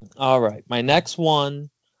 All right. My next one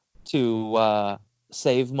to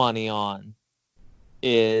save money on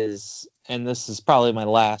is, and this is probably my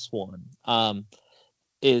last one,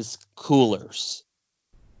 is coolers.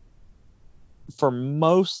 For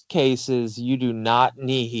most cases, you do not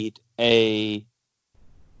need a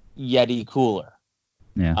Yeti cooler.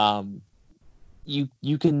 Yeah.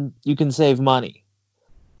 You can save money.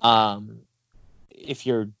 If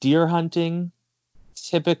you're deer hunting,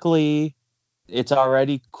 typically it's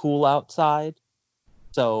already cool outside,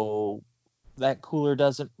 so that cooler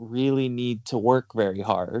doesn't really need to work very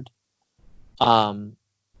hard. And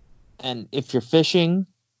if you're fishing,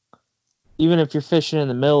 even if you're fishing in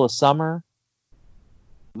the middle of summer,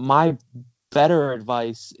 my better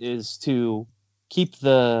advice is to keep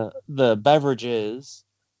the beverages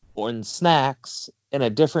or snacks in a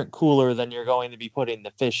different cooler than you're going to be putting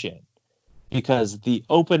the fish in, because the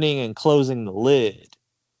opening and closing the lid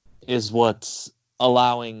is what's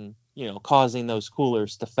causing those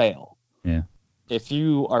coolers to fail. Yeah. If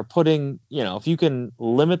you are putting, if you can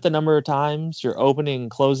limit the number of times you're opening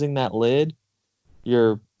and closing that lid,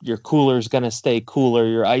 your cooler's going to stay cooler.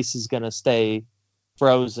 Your ice is going to stay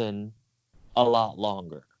frozen a lot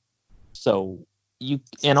longer. So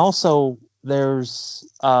also there's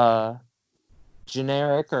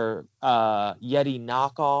generic or Yeti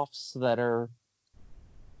knockoffs that are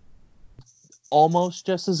almost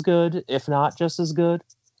just as good, if not just as good.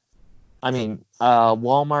 I mean,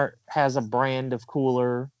 Walmart has a brand of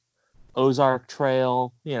cooler, Ozark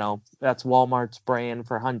Trail, that's Walmart's brand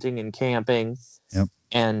for hunting and camping. Yep.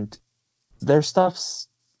 And their stuff's,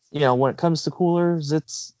 when it comes to coolers,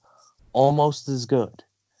 it's almost as good.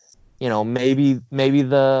 Maybe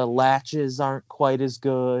the latches aren't quite as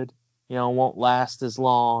good, won't last as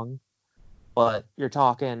long, but you're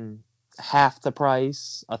talking half the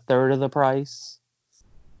price, a third of the price.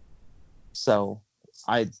 So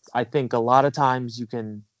I think a lot of times you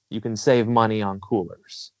can save money on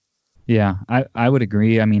coolers. Yeah, I would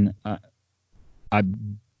agree. I mean, I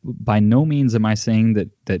by no means am I saying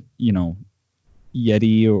that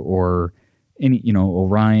Yeti or any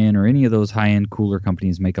Orion or any of those high-end cooler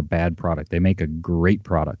companies make a bad product. They make a great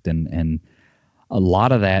product, and a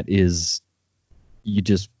lot of that is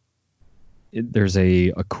there's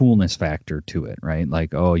a coolness factor to it, right?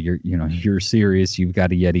 Like, oh, you're serious, you've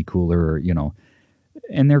got a Yeti cooler, or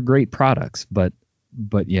and they're great products, but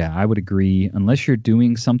yeah, I would agree, unless you're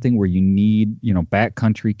doing something where you need,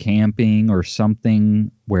 backcountry camping or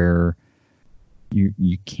something where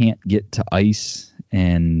you can't get to ice,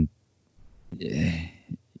 and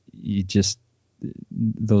you just,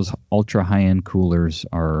 those ultra high-end coolers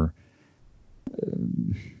are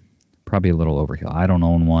probably a little overkill. I don't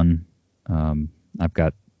own one. I've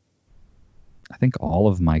got, I think all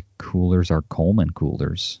of my coolers are Coleman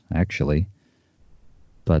coolers, actually.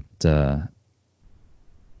 But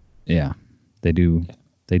yeah, they do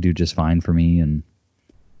just fine for me. And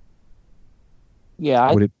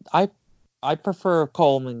yeah, I prefer a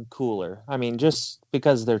Coleman cooler. I mean, just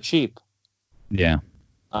because they're cheap. Yeah.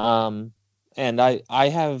 And I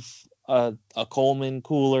have a Coleman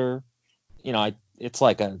cooler. It's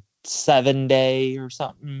like a 7-day or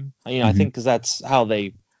something. I think because that's how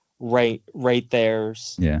they rate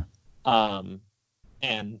theirs. Yeah. And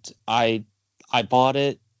I bought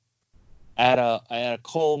it at a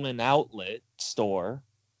Coleman outlet store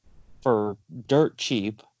for dirt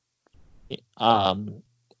cheap. And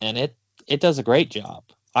it does a great job.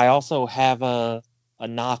 I also have a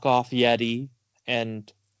knockoff Yeti,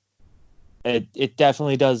 and it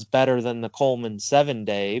definitely does better than the Coleman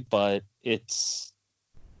 7-day, but it's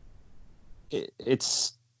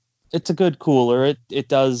a good cooler. It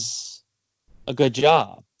does a good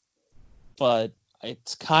job, but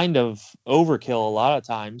it's kind of overkill a lot of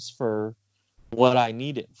times for what I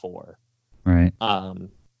need it for. Right.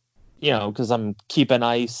 Because I'm keeping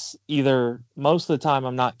ice most of the time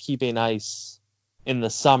I'm not keeping ice in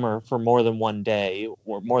the summer for more than 1 day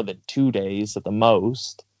or more than 2 days at the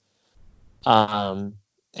most. And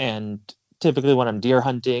typically when I'm deer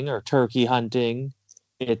hunting or turkey hunting,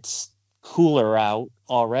 it's cooler out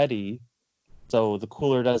already. So the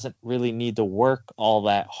cooler doesn't really need to work all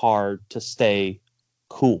that hard to stay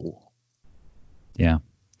cool. Yeah.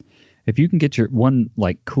 If you can get your one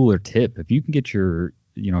cooler tip, if you can get your,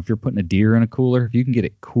 if you're putting a deer in a cooler, if you can get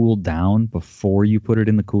it cooled down before you put it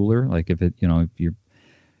in the cooler, like if you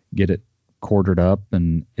get it quartered up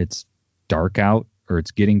and it's dark out or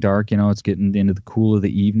it's getting dark, it's getting into the cool of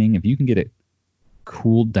the evening. If you can get it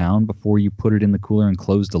cooled down before you put it in the cooler and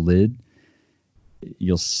close the lid,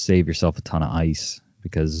 you'll save yourself a ton of ice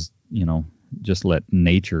because, just let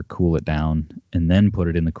nature cool it down and then put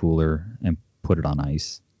it in the cooler and put it on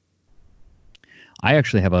ice. I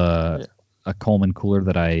actually have a Coleman cooler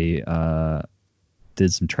that I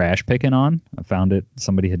did some trash picking on. I found it.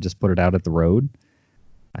 Somebody had just put it out at the road.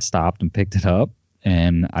 I stopped and picked it up,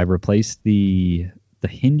 and I replaced the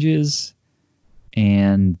hinges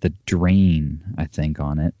and the drain, I think,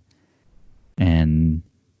 on it, and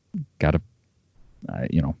got a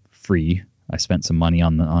free. I spent some money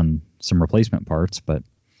on some replacement parts, but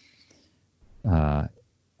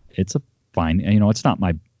it's a fine. It's not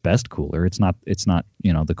my best cooler. It's not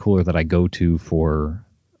the cooler that I go to for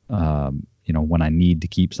when I need to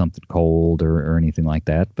keep something cold or anything like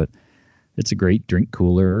that. But it's a great drink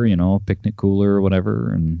cooler, picnic cooler or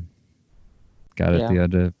whatever, and got it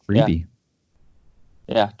at a freebie.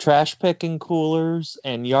 Yeah, trash picking coolers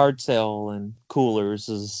and yard sale and coolers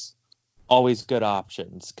is always good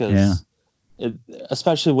options because,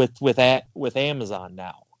 especially with Amazon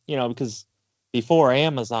now, because before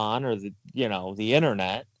Amazon or the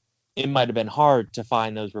internet, it might have been hard to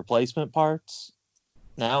find those replacement parts.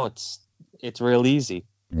 Now it's real easy.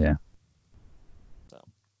 Yeah.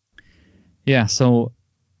 Yeah. So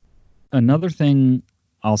another thing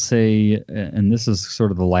I'll say, and this is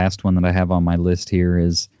sort of the last one that I have on my list here,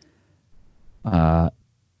 is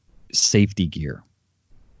safety gear.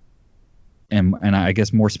 And I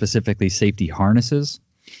guess more specifically, safety harnesses.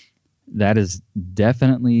 That is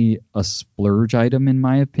definitely a splurge item in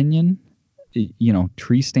my opinion.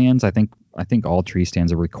 Tree stands, I think all tree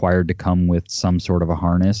stands are required to come with some sort of a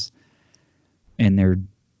harness. And they're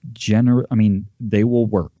they will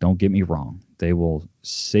work, don't get me wrong. They will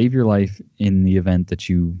save your life in the event that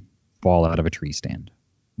you fall out of a tree stand.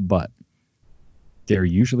 But they're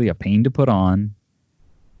usually a pain to put on.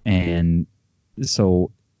 And so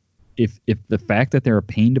if the fact that they're a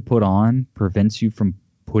pain to put on prevents you from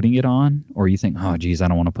putting it on, or you think, oh geez, I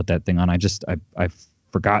don't want to put that thing on. I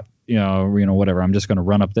forgot, whatever. I'm just going to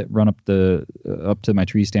run up to my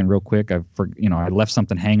tree stand real quick. I left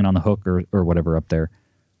something hanging on the hook or whatever up there.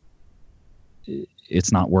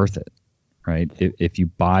 It's not worth it, right? If you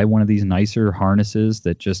buy one of these nicer harnesses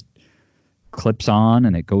that just clips on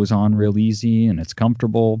and it goes on real easy and it's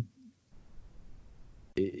comfortable,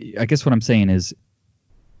 I guess what I'm saying is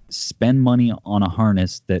spend money on a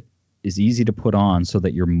harness that is easy to put on so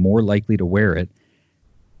that you're more likely to wear it.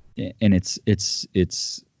 And it's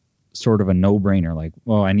sort of a no-brainer. Like,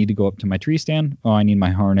 well, I need to go up to my tree stand. Oh, I need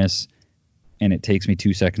my harness, and it takes me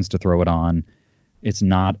 2 seconds to throw it on. It's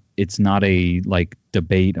not a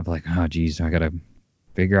debate of oh geez, I gotta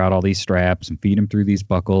figure out all these straps and feed them through these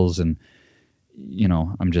buckles, and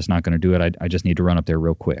I'm just not going to do it. I just need to run up there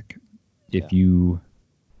real quick. Yeah.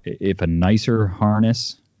 If a nicer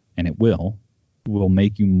harness, and it will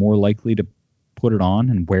make you more likely to put it on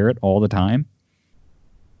and wear it all the time,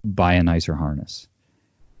 buy a nicer harness.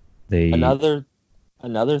 Another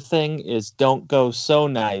thing is, don't go so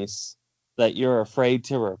nice that you're afraid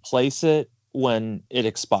to replace it when it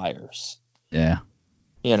expires. Yeah.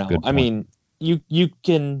 You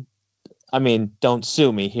can, don't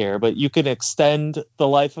sue me here, but you can extend the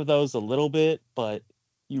life of those a little bit, but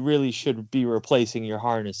you really should be replacing your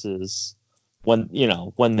harnesses when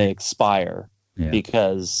they expire. Yeah.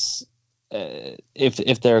 Because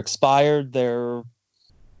if they're expired,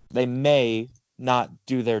 they may not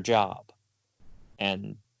do their job,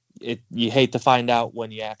 and you hate to find out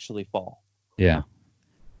when you actually fall. Yeah,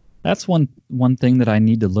 that's one thing that I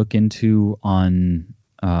need to look into on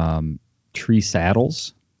tree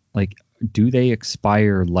saddles. Like, do they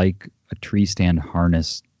expire like a tree stand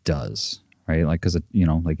harness does? Right, because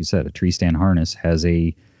like you said, a tree stand harness has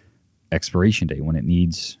a expiration date, when it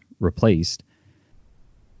needs replaced.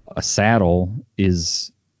 A saddle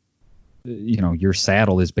is, your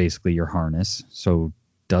saddle is basically your harness. So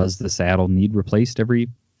does the saddle need replaced every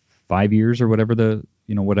 5 years or whatever the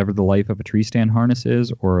life of a tree stand harness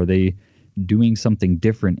is? Or are they doing something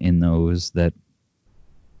different in those that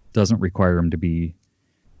doesn't require them to be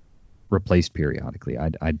replaced periodically?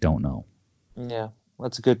 I don't know. Yeah,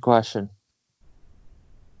 that's a good question.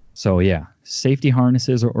 So yeah, safety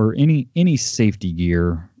harnesses or any safety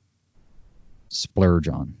gear, splurge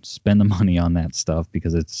on. Spend the money on that stuff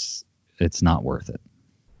because it's not worth it.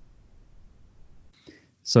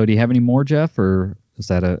 So do you have any more, Jeff, or is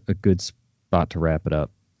that a good spot to wrap it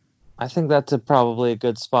up? I think that's probably a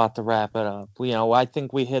good spot to wrap it up. I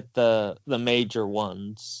think we hit the major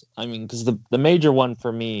ones. I mean, because the major one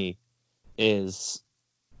for me is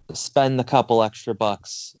spend a couple extra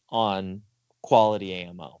bucks on quality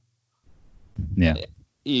ammo. Yeah.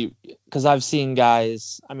 Because I've seen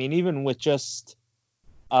guys, I mean, even with just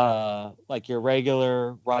like your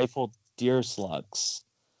regular rifled deer slugs,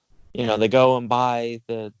 they go and buy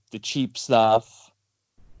the cheap stuff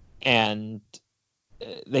and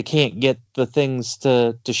they can't get the things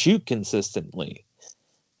to shoot consistently.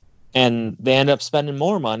 And they end up spending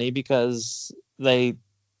more money because they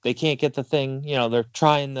can't get the thing, they're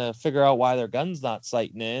trying to figure out why their gun's not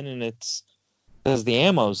sighting in, and it's because the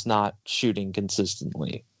ammo's not shooting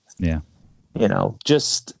consistently. Yeah.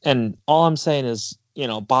 And all I'm saying is,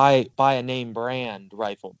 buy a name brand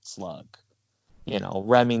rifled slug,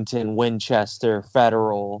 Remington, Winchester,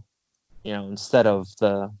 Federal, instead of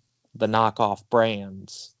the knockoff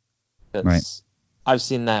brands. Right. I've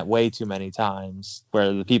seen that way too many times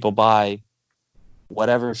where the people buy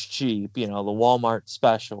whatever's cheap, the Walmart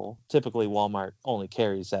special. Typically Walmart only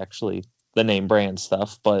carries actually the name brand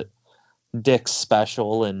stuff, but Dick's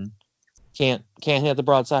special, and can't hit the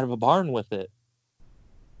broadside of a barn with it.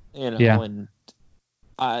 Yeah. And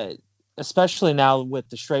I, especially now with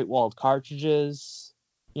the straight walled cartridges,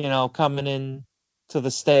 coming in to the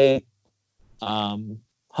state,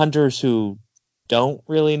 hunters who don't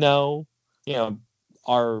really know,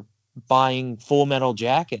 are buying full metal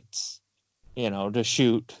jackets, to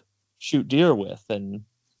shoot deer with, and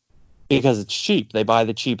because it's cheap, they buy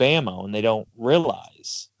the cheap ammo and they don't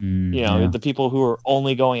realize, the people who are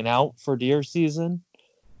only going out for deer season,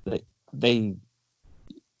 they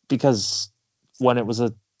because when it was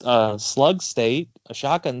a slug state, a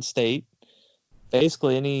shotgun state,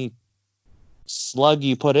 basically any slug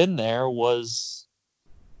you put in there was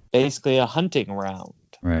basically a hunting round.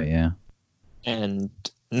 Right, yeah. And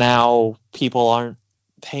now people aren't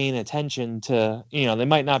paying attention to, they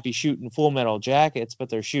might not be shooting full metal jackets, but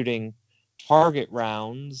they're shooting target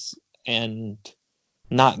rounds and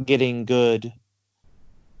not getting good,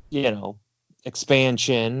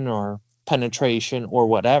 expansion or penetration or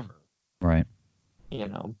whatever. Right.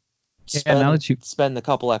 Spend a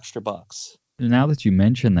couple extra bucks. Now that you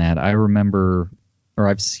mention that, I remember, or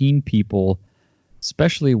I've seen people,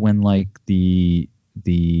 especially when like the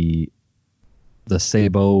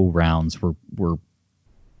sabot rounds were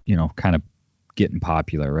kind of getting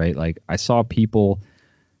popular, right? Like I saw people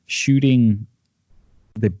shooting,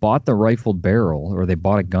 they bought the rifled barrel, or they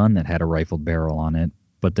bought a gun that had a rifled barrel on it,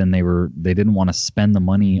 but then they didn't want to spend the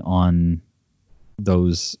money on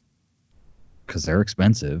those because they're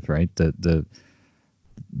expensive, right? They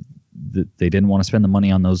didn't want to spend the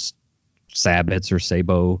money on those sabots or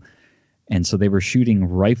sabot, and so they were shooting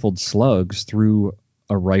rifled slugs through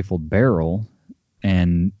a rifled barrel,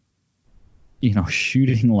 and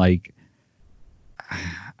shooting like,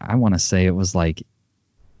 I want to say it was like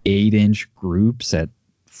 8-inch groups at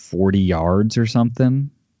 40 yards or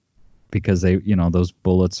something, because they, those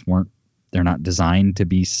bullets they're not designed to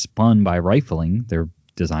be spun by rifling. They're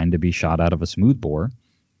designed to be shot out of a smoothbore.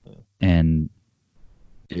 And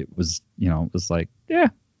it was, it was like, yeah,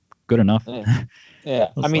 good enough. Yeah.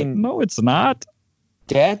 I mean, no, it's not.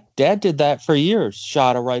 Dad did that for years.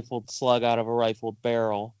 Shot a rifled slug out of a rifled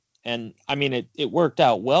barrel. And I mean, it worked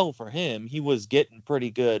out well for him. He was getting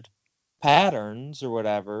pretty good patterns or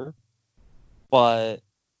whatever. But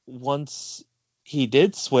once he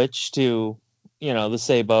did switch to, the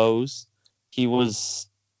sabots, he was,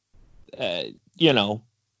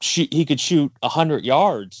 he could shoot 100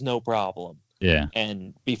 yards, no problem. Yeah.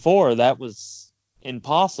 And before that was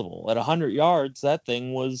impossible. At 100 yards, that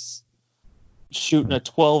thing was shooting a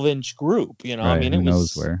 12-inch group, Right, I mean, who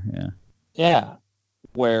knows where. Yeah.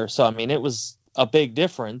 So, I mean, it was a big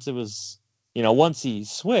difference. It was, once he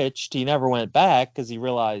switched, he never went back because he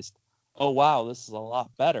realized, oh, wow, this is a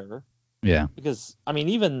lot better. Yeah. Because, I mean,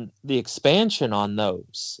 even the expansion on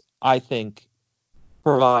those, I think,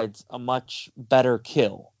 provides a much better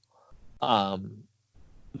kill.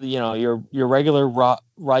 Your regular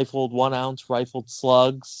rifled 1 ounce rifled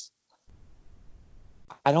slugs,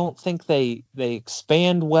 I don't think they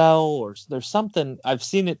expand well, or there's something. I've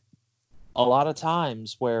seen it a lot of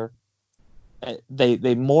times where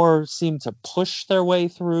they more seem to push their way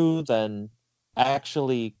through than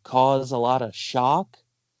actually cause a lot of shock,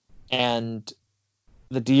 and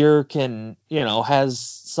the deer can, has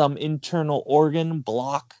some internal organ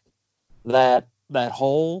block that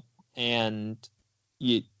hole, and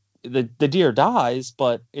the deer dies,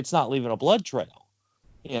 but it's not leaving a blood trail.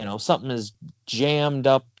 Something is jammed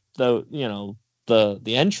up the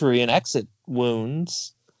entry and exit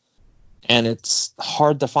wounds, and it's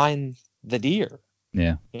hard to find the deer.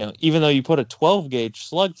 Yeah. Even though you put a 12 gauge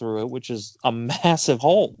slug through it, which is a massive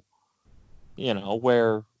hole,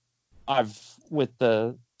 where I've with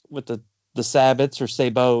the sabots or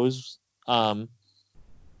sabots,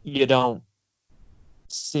 you don't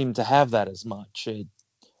seem to have that as much.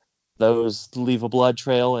 Those leave a blood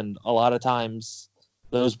trail, and a lot of times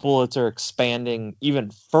those bullets are expanding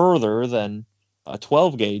even further than a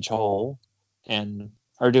 12 gauge hole and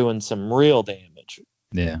are doing some real damage.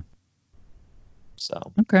 Yeah.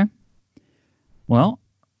 So. Okay. Well,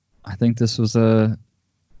 I think this was a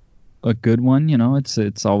good one.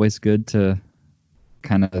 It's always good to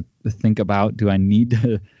kind of think about, do I need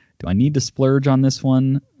to splurge on this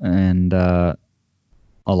one? And a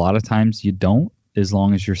lot of times you don't, as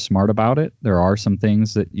long as you're smart about it. There are some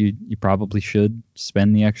things that you probably should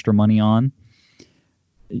spend the extra money on.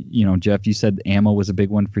 Jeff, you said ammo was a big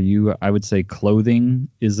one for you. I would say clothing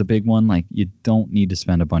is a big one. Like, you don't need to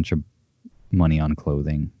spend a bunch of money on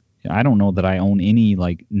clothing. I don't know that I own any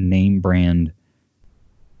like name brand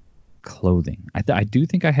clothing. I do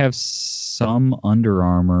think I have some Under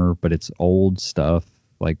Armour, but it's old stuff,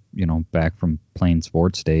 like, back from playing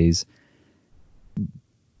sports days.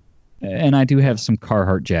 And I do have some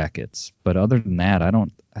Carhartt jackets, but other than that, I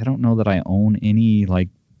don't know that I own any like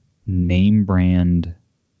name brand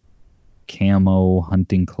camo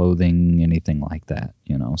hunting clothing, anything like that,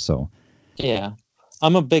 so. Yeah.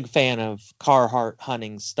 I'm a big fan of Carhartt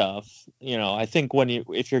hunting stuff. I think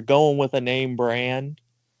if you're going with a name brand,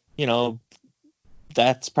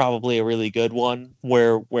 that's probably a really good one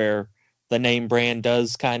where the name brand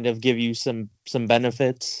does kind of give you some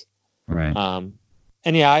benefits. Right.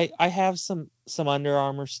 And yeah, I have some Under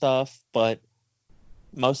Armour stuff, but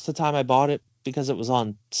most of the time I bought it because it was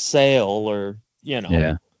on sale, or,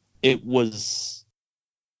 it was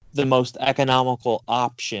the most economical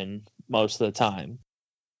option most of the time.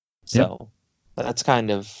 So that's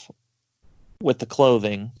kind of with the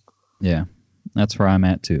clothing. Yeah, that's where I'm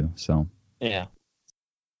at too. So yeah.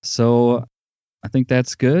 So I think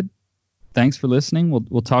that's good. Thanks for listening.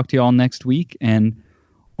 We'll talk to you all next week. And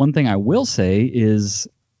one thing I will say is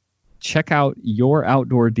check out Your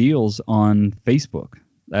Outdoor Deals on Facebook.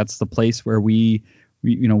 That's the place where we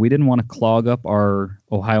didn't want to clog up our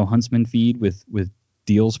Ohio Huntsman feed with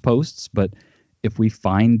deals posts, but if we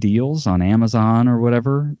find deals on Amazon or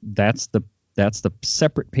whatever, that's the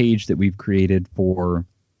separate page that we've created for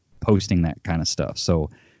posting that kind of stuff. So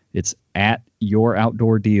it's at Your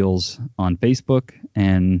Outdoor Deals on Facebook.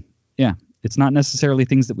 And yeah, it's not necessarily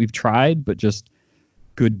things that we've tried, but just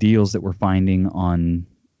good deals that we're finding on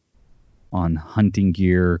hunting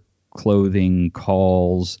gear, clothing,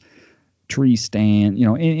 calls, tree stand,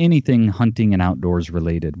 anything hunting and outdoors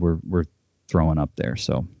related, we're throwing up there.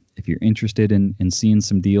 So if you're interested in seeing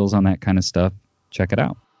some deals on that kind of stuff, check it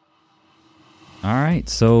out. All right,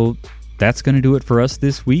 so that's going to do it for us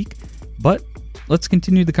this week. But let's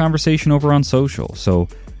continue the conversation over on social. So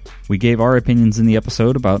we gave our opinions in the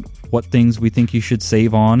episode about what things we think you should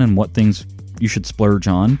save on and what things you should splurge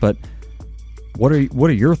on. But what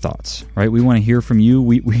are your thoughts, right? We want to hear from you.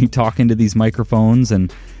 We talk into these microphones,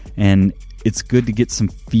 and it's good to get some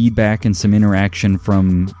feedback and some interaction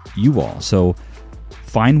from you all. So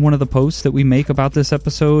find one of the posts that we make about this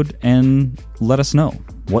episode and let us know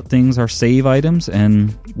what things are save items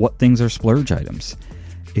and what things are splurge items.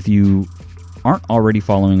 If you aren't already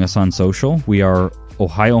following us on social, we are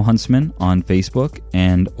Ohio Huntsman on Facebook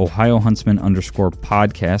and Ohio Huntsman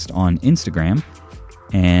 _podcast on Instagram.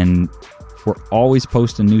 And we're always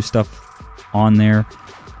posting new stuff on there.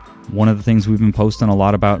 One of the things we've been posting a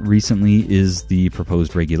lot about recently is the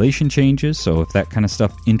proposed regulation changes. So if that kind of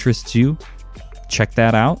stuff interests you, check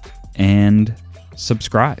that out and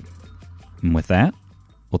subscribe. And with that,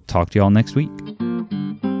 we'll talk to you all next week.